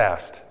 they have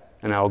asked,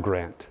 and I will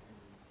grant.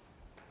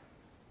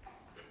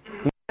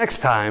 Next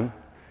time,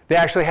 they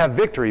actually have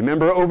victory.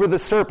 Remember, over the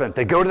serpent.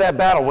 They go to that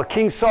battle with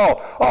King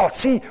Saul. Oh,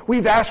 see,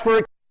 we've asked for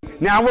a king.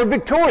 Now we're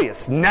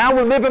victorious. Now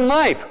we're living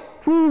life.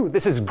 Whew,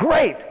 this is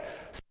great.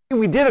 See,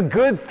 we did a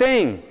good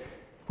thing.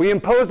 We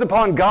imposed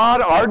upon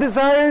God our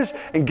desires,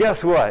 and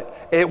guess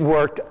what? It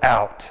worked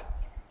out.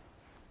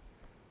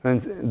 And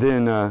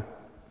then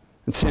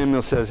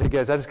Samuel says, hey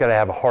guys, I just got to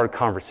have a hard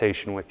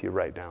conversation with you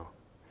right now.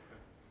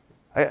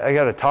 I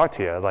got to talk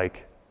to you.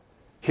 Like,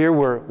 here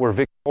we're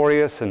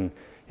victorious, and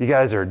you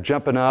guys are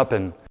jumping up,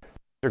 and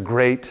you're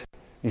great.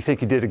 You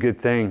think you did a good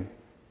thing.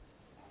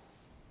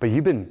 But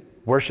you've been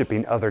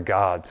worshiping other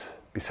gods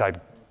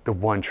beside the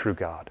one true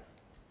God.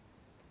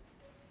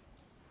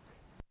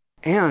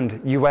 And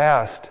you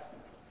asked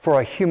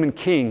for a human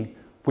king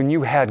when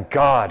you had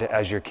God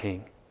as your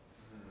king.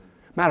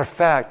 Matter of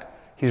fact,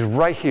 he's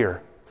right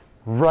here,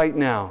 right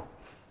now.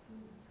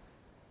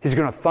 He's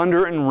going to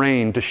thunder and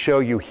rain to show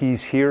you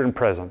he's here and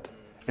present.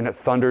 And it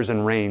thunders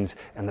and rains,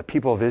 and the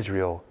people of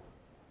Israel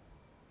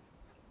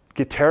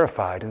get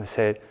terrified, and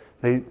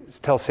they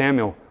tell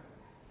Samuel,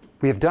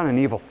 we have done an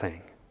evil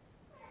thing.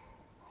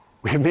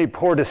 We have made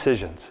poor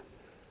decisions.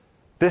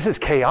 This is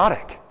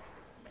chaotic.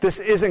 This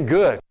isn't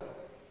good.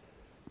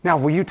 Now,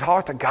 will you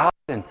talk to God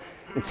and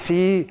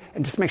see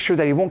and just make sure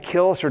that he won't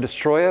kill us or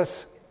destroy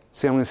us?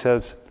 Samuel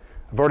says,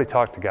 I've already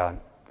talked to God.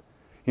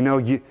 You know,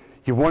 you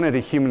wanted a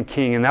human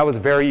king, and that was a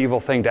very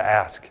evil thing to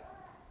ask.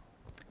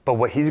 But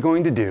what he's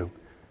going to do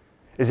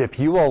is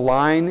if you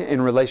align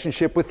in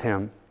relationship with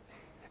him,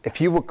 if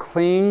you will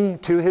cling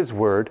to his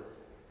word,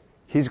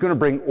 he's going to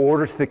bring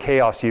order to the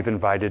chaos you've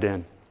invited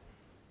in.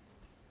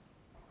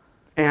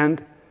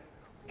 And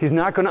he's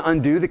not going to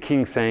undo the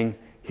king thing.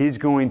 He's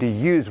going to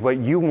use what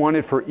you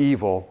wanted for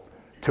evil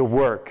to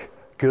work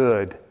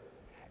good.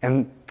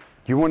 And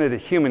you wanted a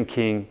human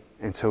king,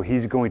 and so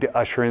he's going to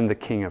usher in the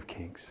King of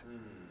Kings.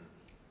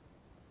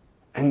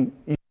 And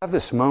you have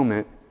this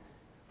moment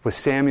with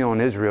Samuel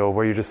and Israel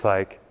where you're just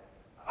like,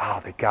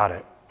 oh, they got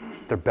it.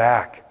 They're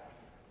back.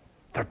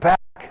 They're back.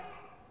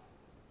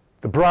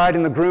 The bride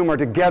and the groom are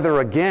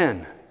together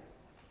again.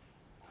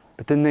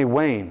 But then they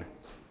wane.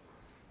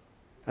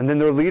 And then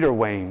their leader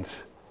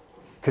wanes.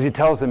 Because he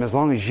tells them, as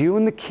long as you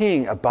and the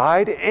king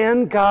abide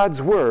in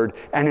God's word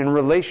and in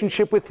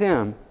relationship with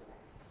him,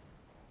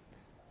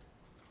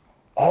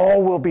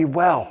 all will be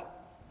well.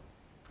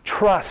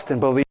 Trust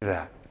and believe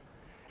that.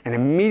 And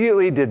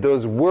immediately did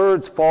those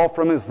words fall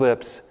from his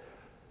lips,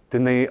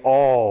 then they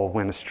all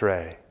went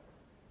astray.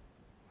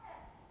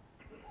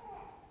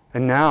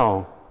 And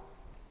now,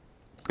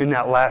 in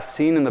that last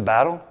scene in the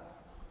battle,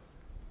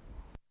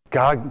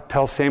 God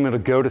tells Samuel to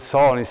go to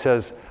Saul, and he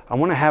says, I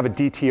want to have a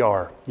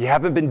DTR. You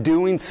haven't been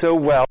doing so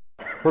well.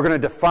 We're going to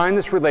define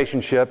this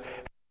relationship.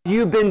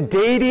 You've been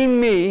dating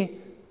me,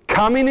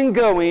 coming and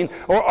going,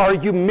 or are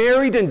you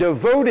married and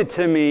devoted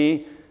to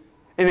me?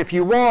 And if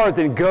you are,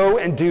 then go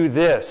and do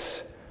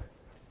this.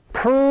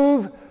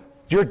 Prove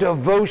your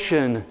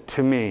devotion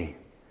to me.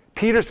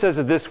 Peter says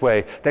it this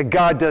way, that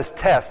God does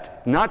test,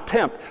 not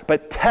tempt,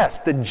 but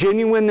test the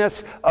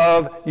genuineness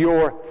of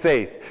your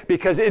faith.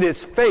 Because it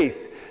is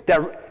faith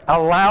that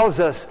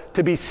allows us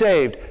to be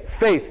saved.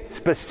 Faith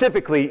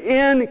specifically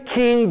in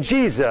King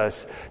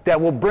Jesus that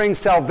will bring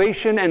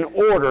salvation and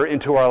order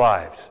into our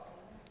lives.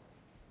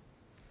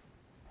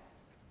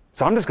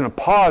 So I'm just going to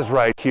pause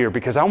right here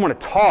because I want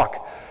to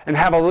talk and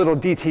have a little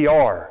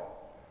DTR.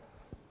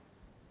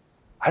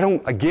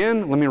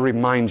 Let me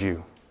remind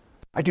you,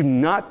 I do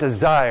not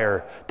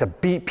desire to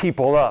beat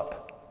people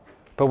up,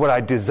 but what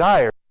I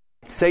desire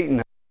is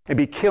Satan and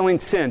be killing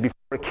sin before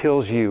it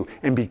kills you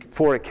and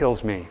before it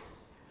kills me.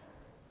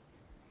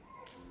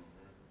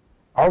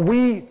 Are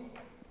we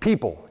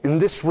people in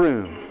this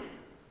room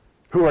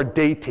who are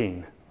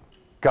dating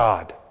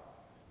God,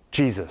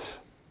 Jesus?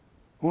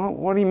 Well,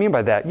 what do you mean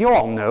by that? You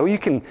all know. You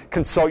can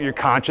consult your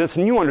conscience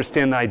and you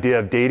understand the idea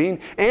of dating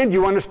and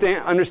you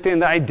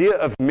understand the idea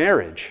of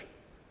marriage.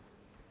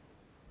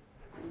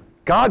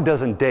 God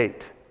doesn't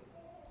date.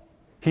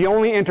 He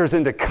only enters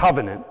into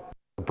covenant with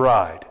the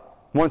bride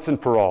once and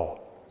for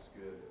all.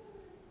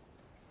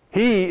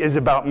 He is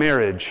about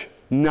marriage,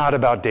 not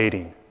about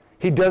dating.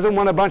 He doesn't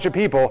want a bunch of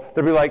people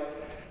that be like,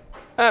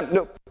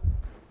 no,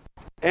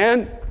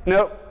 and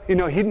no,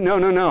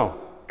 no.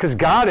 Because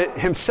God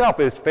himself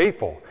is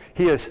faithful.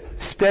 He is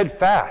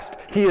steadfast.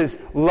 He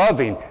is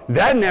loving.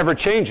 That never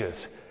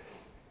changes.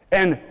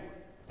 And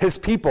his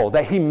people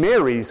that he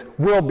marries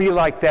will be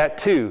like that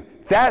too.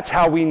 That's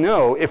how we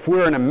know if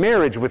we're in a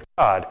marriage with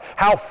God.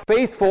 How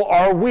faithful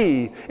are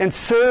we in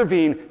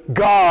serving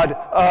God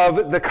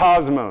of the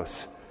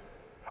cosmos?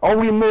 Are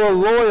we more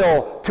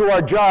loyal to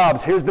our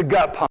jobs? Here's the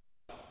gut punch.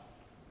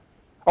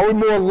 Are we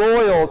more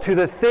loyal to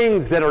the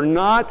things that are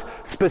not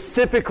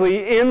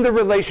specifically in the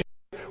relationship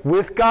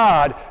with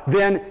God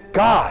than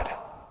God?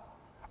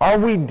 Are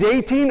we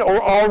dating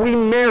or are we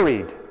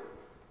married?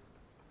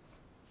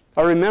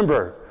 I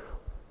remember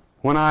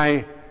when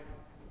I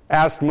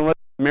asked Melissa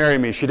to marry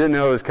me, she didn't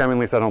know it was coming,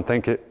 at least I don't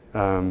think she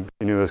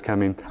knew it was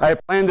coming. I had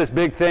planned this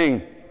big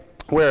thing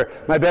where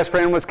my best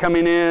friend was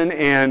coming in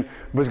and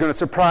was going to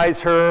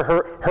surprise her.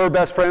 Her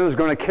best friend was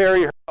going to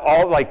carry her,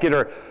 get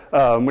her,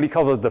 what do you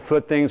call those, the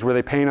foot things where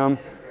they paint them?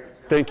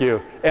 Thank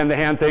you. And the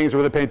hand things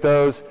where they paint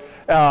those.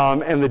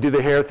 And they do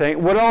the hair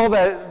thing.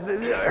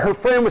 Her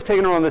friend was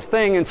taking her on this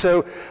thing, and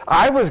so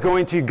I was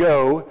going to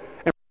go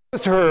and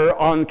propose to her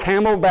on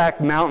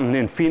Camelback Mountain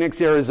in Phoenix,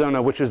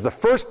 Arizona, which is the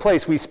first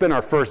place we spent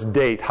our first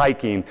date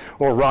hiking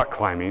or rock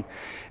climbing.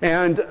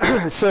 And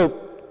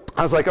so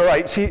I was like, all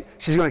right,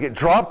 she's going to get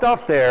dropped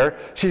off there.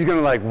 She's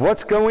going to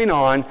what's going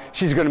on?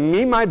 She's going to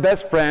meet my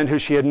best friend who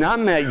she had not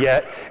met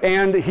yet,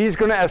 and he's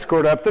going to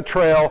escort up the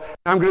trail.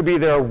 I'm going to be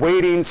there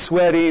waiting,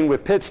 sweating,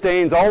 with pit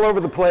stains all over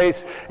the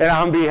place, and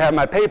I'm going to have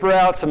my paper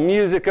out, some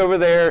music over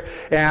there,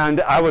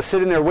 and I was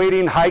sitting there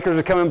waiting. Hikers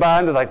are coming by,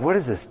 and they're like, what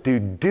is this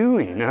dude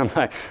doing? And I'm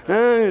like,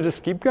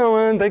 just keep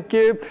going, thank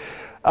you.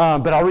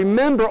 But I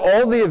remember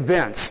all the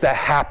events that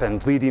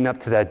happened leading up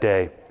to that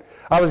day.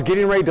 I was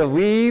getting ready to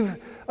leave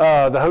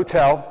the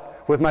hotel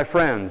with my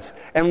friends,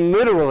 and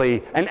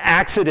literally an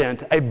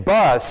accident, a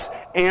bus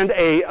and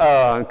a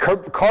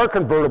car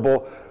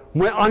convertible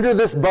went under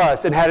this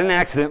bus and had an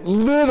accident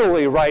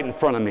literally right in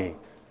front of me.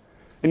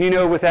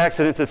 And with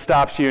accidents, it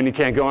stops you and you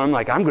can't go. I'm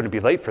like, I'm going to be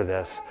late for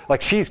this.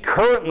 She's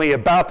currently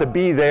about to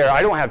be there.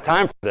 I don't have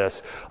time for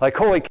this.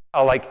 Holy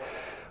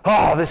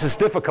cow, this is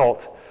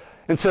difficult.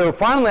 And so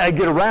finally I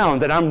get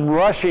around and I'm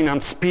rushing, I'm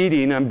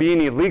speeding, I'm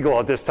being illegal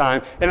at this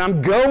time, and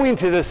I'm going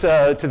to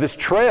this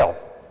trail.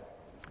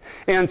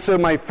 And so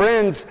my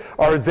friends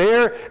are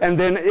there, and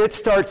then it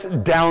starts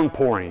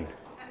downpouring.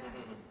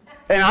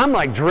 And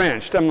I'm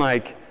drenched. I'm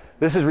like,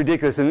 this is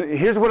ridiculous. And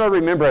here's what I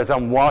remember as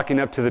I'm walking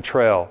up to the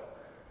trail.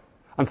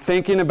 I'm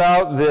thinking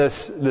about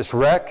this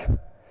wreck.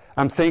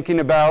 I'm thinking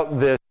about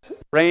this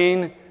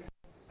rain.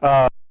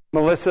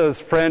 Melissa's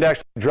friend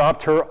actually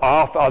dropped her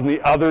off on the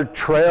other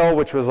trail,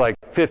 which was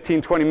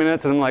 15, 20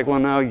 minutes. And I'm like, well,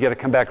 no, you got to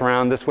come back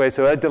around this way.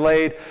 So it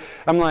delayed.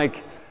 I'm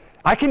like,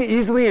 I can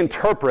easily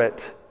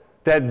interpret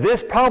that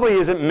this probably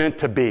isn't meant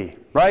to be,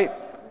 right?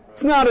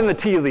 It's not in the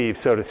tea leaves,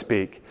 so to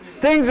speak.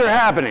 Things are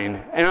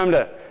happening, and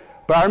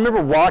but I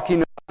remember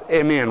walking up,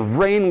 and man,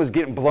 rain was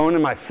getting blown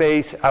in my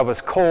face. I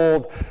was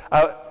cold.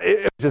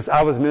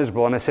 I was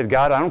miserable, and I said,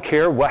 God, I don't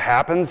care what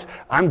happens.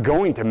 I'm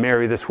going to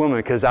marry this woman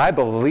because I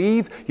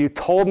believe you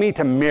told me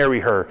to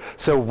marry her.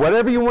 So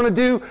whatever you want to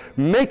do,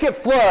 make it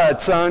flood,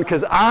 son,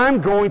 because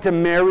I'm going to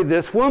marry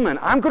this woman.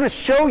 I'm going to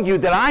show you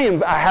that I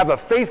have a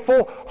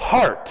faithful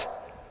heart.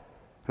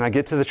 And I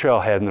get to the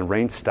trailhead, and the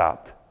rain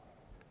stopped.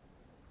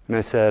 And I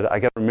said, I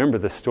got to remember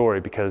this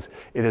story because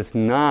it's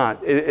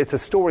a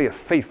story of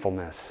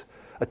faithfulness,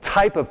 a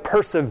type of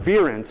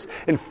perseverance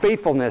and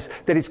faithfulness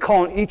that he's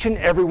calling each and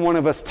every one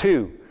of us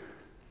to.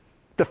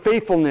 The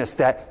faithfulness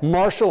that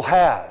Marshall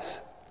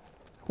has,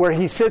 where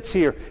he sits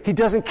here, he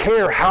doesn't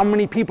care how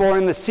many people are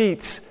in the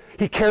seats.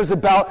 He cares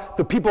about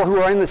the people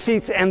who are in the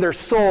seats and their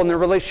soul and their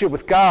relationship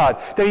with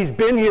God, that he's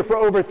been here for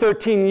over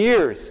 13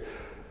 years.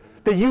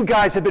 That you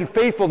guys have been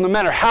faithful no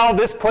matter how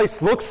this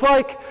place looks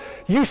like.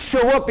 You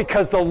show up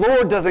because the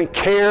Lord doesn't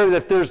care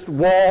if there's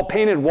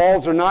painted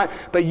walls or not,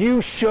 but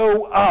you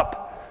show up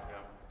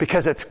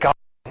because it's God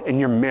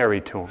and you're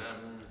married to Him.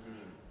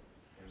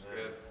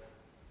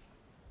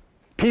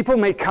 People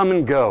may come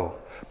and go,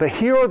 but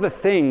here are the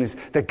things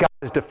that God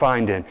is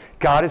defined in.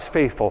 God is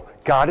faithful,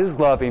 God is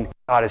loving,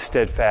 God is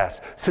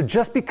steadfast. So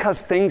just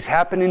because things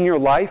happen in your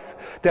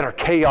life that are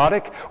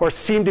chaotic or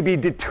seem to be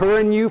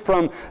deterring you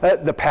from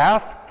the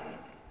path,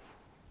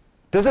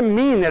 doesn't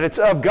mean that it's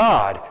of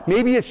God.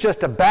 Maybe it's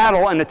just a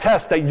battle and a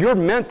test that you're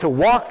meant to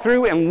walk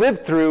through and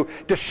live through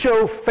to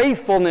show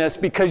faithfulness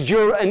because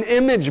you're an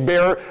image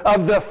bearer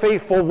of the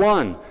faithful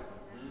one.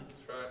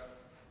 That's right.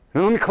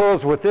 And let me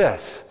close with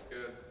this.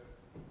 Good.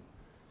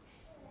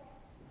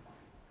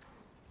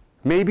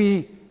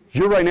 Maybe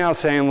you're right now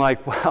saying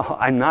well,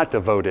 I'm not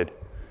devoted.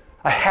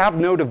 I have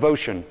no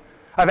devotion.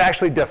 I've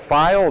actually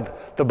defiled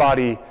the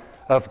body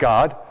of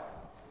God.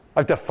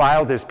 I've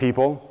defiled His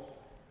people.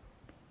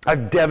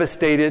 I've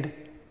devastated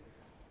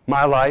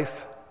my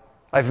life.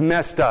 I've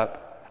messed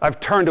up. I've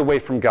turned away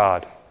from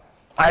God.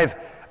 I've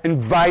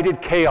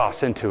invited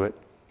chaos into it.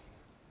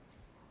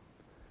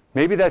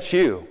 Maybe that's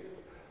you.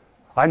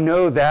 I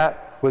know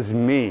that was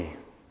me.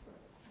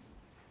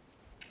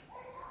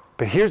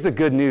 But here's the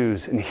good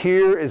news, and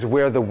here is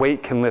where the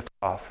weight can lift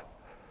off.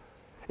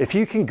 If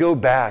you can go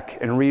back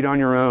and read on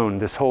your own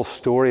this whole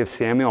story of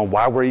Samuel and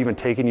why we're even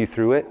taking you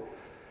through it,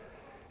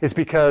 it's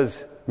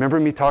because, remember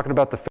me talking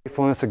about the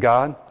faithfulness of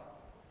God?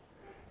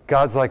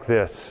 God's like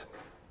this.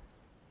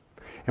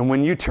 And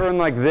when you turn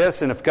like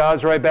this, and if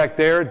God's right back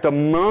there, the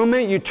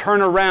moment you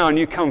turn around,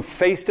 you come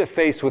face to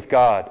face with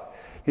God.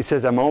 He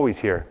says, I'm always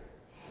here.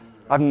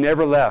 I've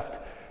never left.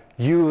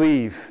 You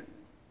leave.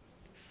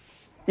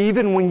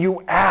 Even when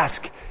you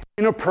ask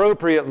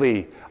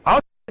inappropriately, I'll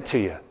give it to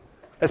you.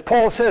 As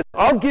Paul says,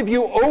 I'll give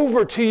you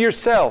over to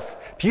yourself.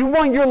 If you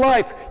want your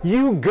life,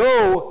 you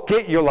go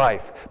get your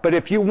life. But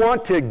if you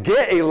want to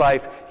get a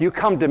life, you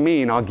come to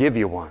me and I'll give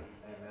you one.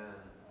 Amen.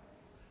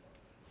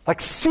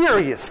 Like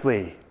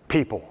seriously,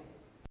 people.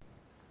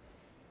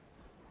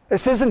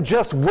 This isn't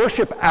just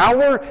worship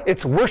hour,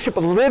 it's worship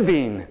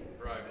living.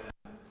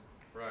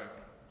 Right.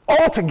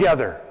 All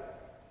together.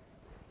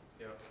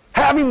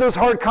 Having those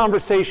hard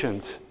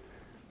conversations,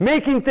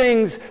 making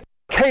things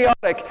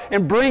chaotic,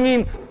 and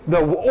bringing the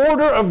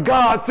order of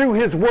God through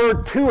His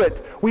Word to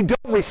it. We don't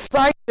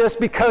recite this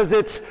because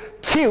it's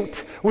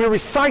cute. We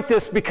recite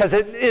this because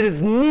it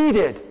is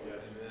needed.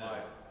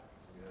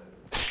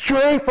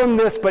 Stray from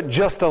this, but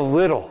just a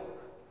little.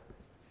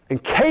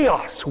 And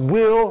chaos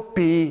will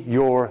be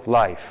your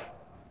life.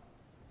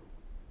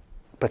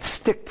 But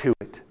stick to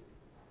it.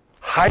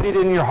 Hide it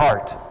in your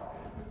heart.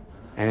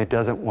 And it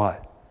doesn't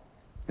what?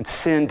 And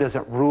sin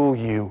doesn't rule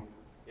you.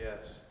 Yes.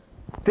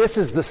 This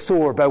is the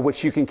sword by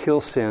which you can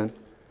kill sin.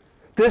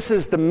 This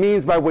is the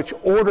means by which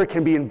order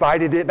can be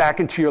invited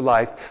back into your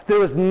life.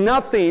 There is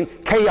nothing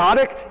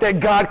chaotic that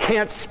God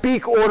can't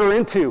speak order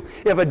into.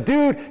 If a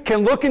dude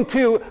can look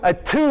into a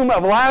tomb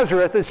of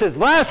Lazarus that says,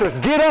 Lazarus,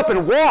 get up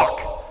and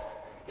walk,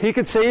 he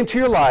could say into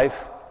your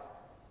life,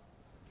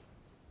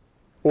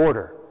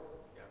 order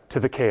to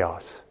the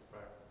chaos.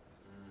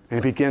 And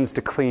he begins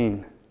to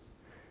clean.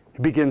 He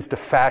begins to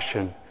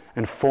fashion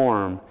and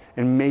form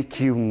and make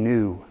you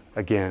new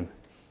again.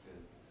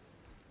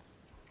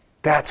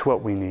 That's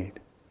what we need.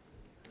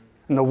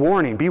 And the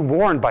warning, be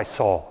warned by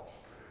Saul.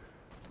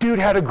 Dude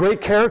had a great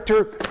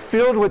character,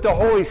 filled with the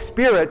Holy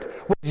Spirit,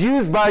 was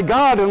used by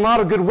God in a lot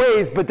of good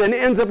ways, but then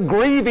ends up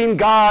grieving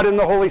God and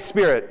the Holy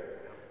Spirit.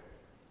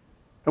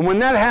 And when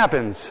that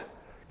happens,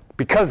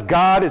 because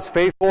God is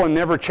faithful and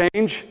never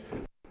change,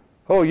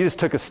 oh, you just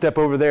took a step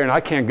over there and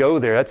I can't go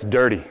there. That's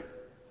dirty.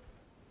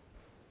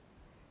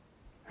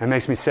 It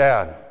makes me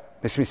sad.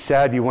 It makes me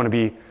sad you want to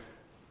be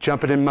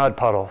jumping in mud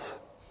puddles.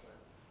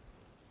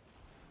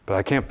 But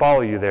I can't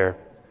follow you there.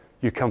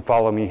 You come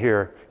follow me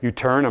here. You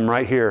turn, I'm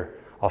right here.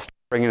 I'll start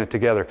bringing it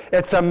together.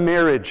 It's a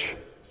marriage.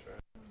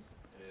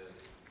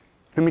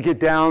 Let me get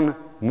down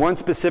one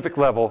specific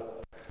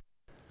level,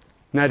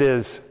 and that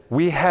is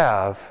we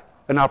have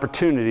an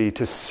opportunity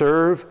to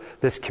serve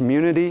this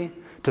community,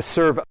 to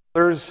serve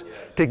others,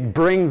 to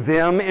bring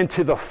them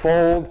into the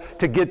fold,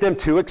 to get them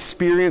to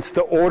experience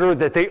the order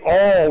that they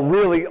all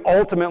really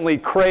ultimately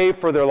crave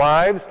for their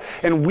lives.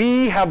 And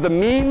we have the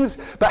means,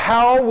 but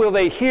how will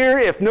they hear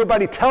if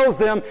nobody tells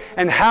them?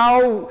 And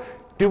how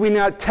do we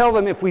not tell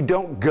them if we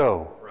don't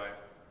go? Right.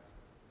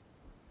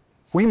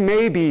 We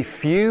may be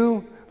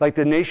few, like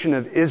the nation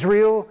of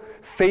Israel,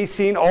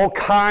 facing all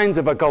kinds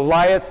of a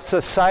Goliath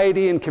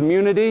society and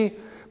community,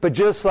 but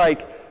just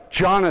like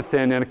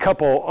Jonathan and a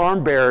couple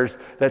arm bearers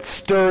that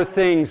stir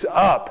things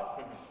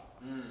up.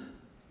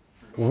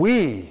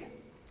 We,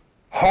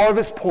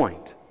 Harvest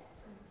Point,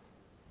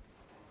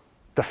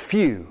 the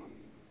few,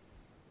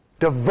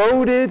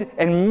 devoted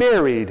and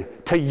married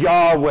to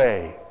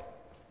Yahweh,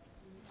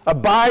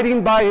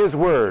 abiding by His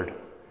word,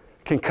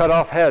 can cut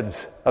off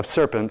heads of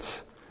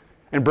serpents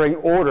and bring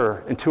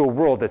order into a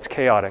world that's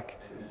chaotic.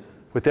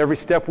 With every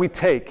step we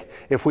take,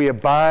 if we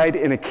abide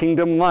in a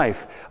kingdom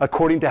life,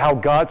 according to how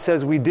God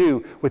says we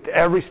do, with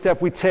every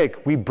step we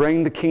take, we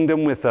bring the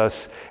kingdom with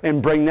us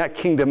and bring that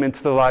kingdom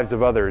into the lives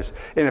of others.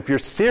 And if you're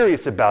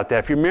serious about that,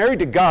 if you're married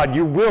to God,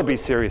 you will be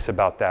serious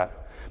about that.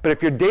 But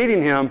if you're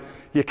dating Him,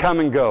 you come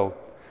and go.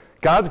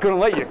 God's going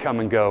to let you come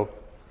and go.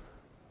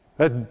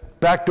 That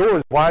back door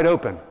is wide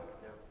open.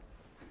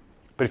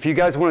 But if you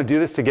guys want to do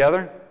this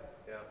together,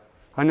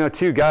 I know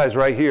 2 guys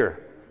right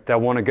here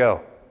that want to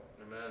go.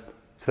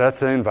 So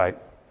that's the invite.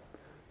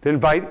 The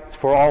invite is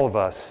for all of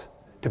us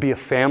to be a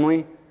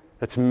family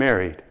that's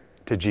married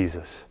to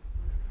Jesus.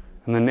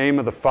 In the name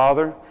of the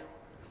Father,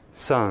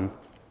 Son,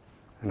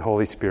 and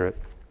Holy Spirit.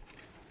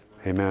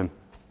 Amen.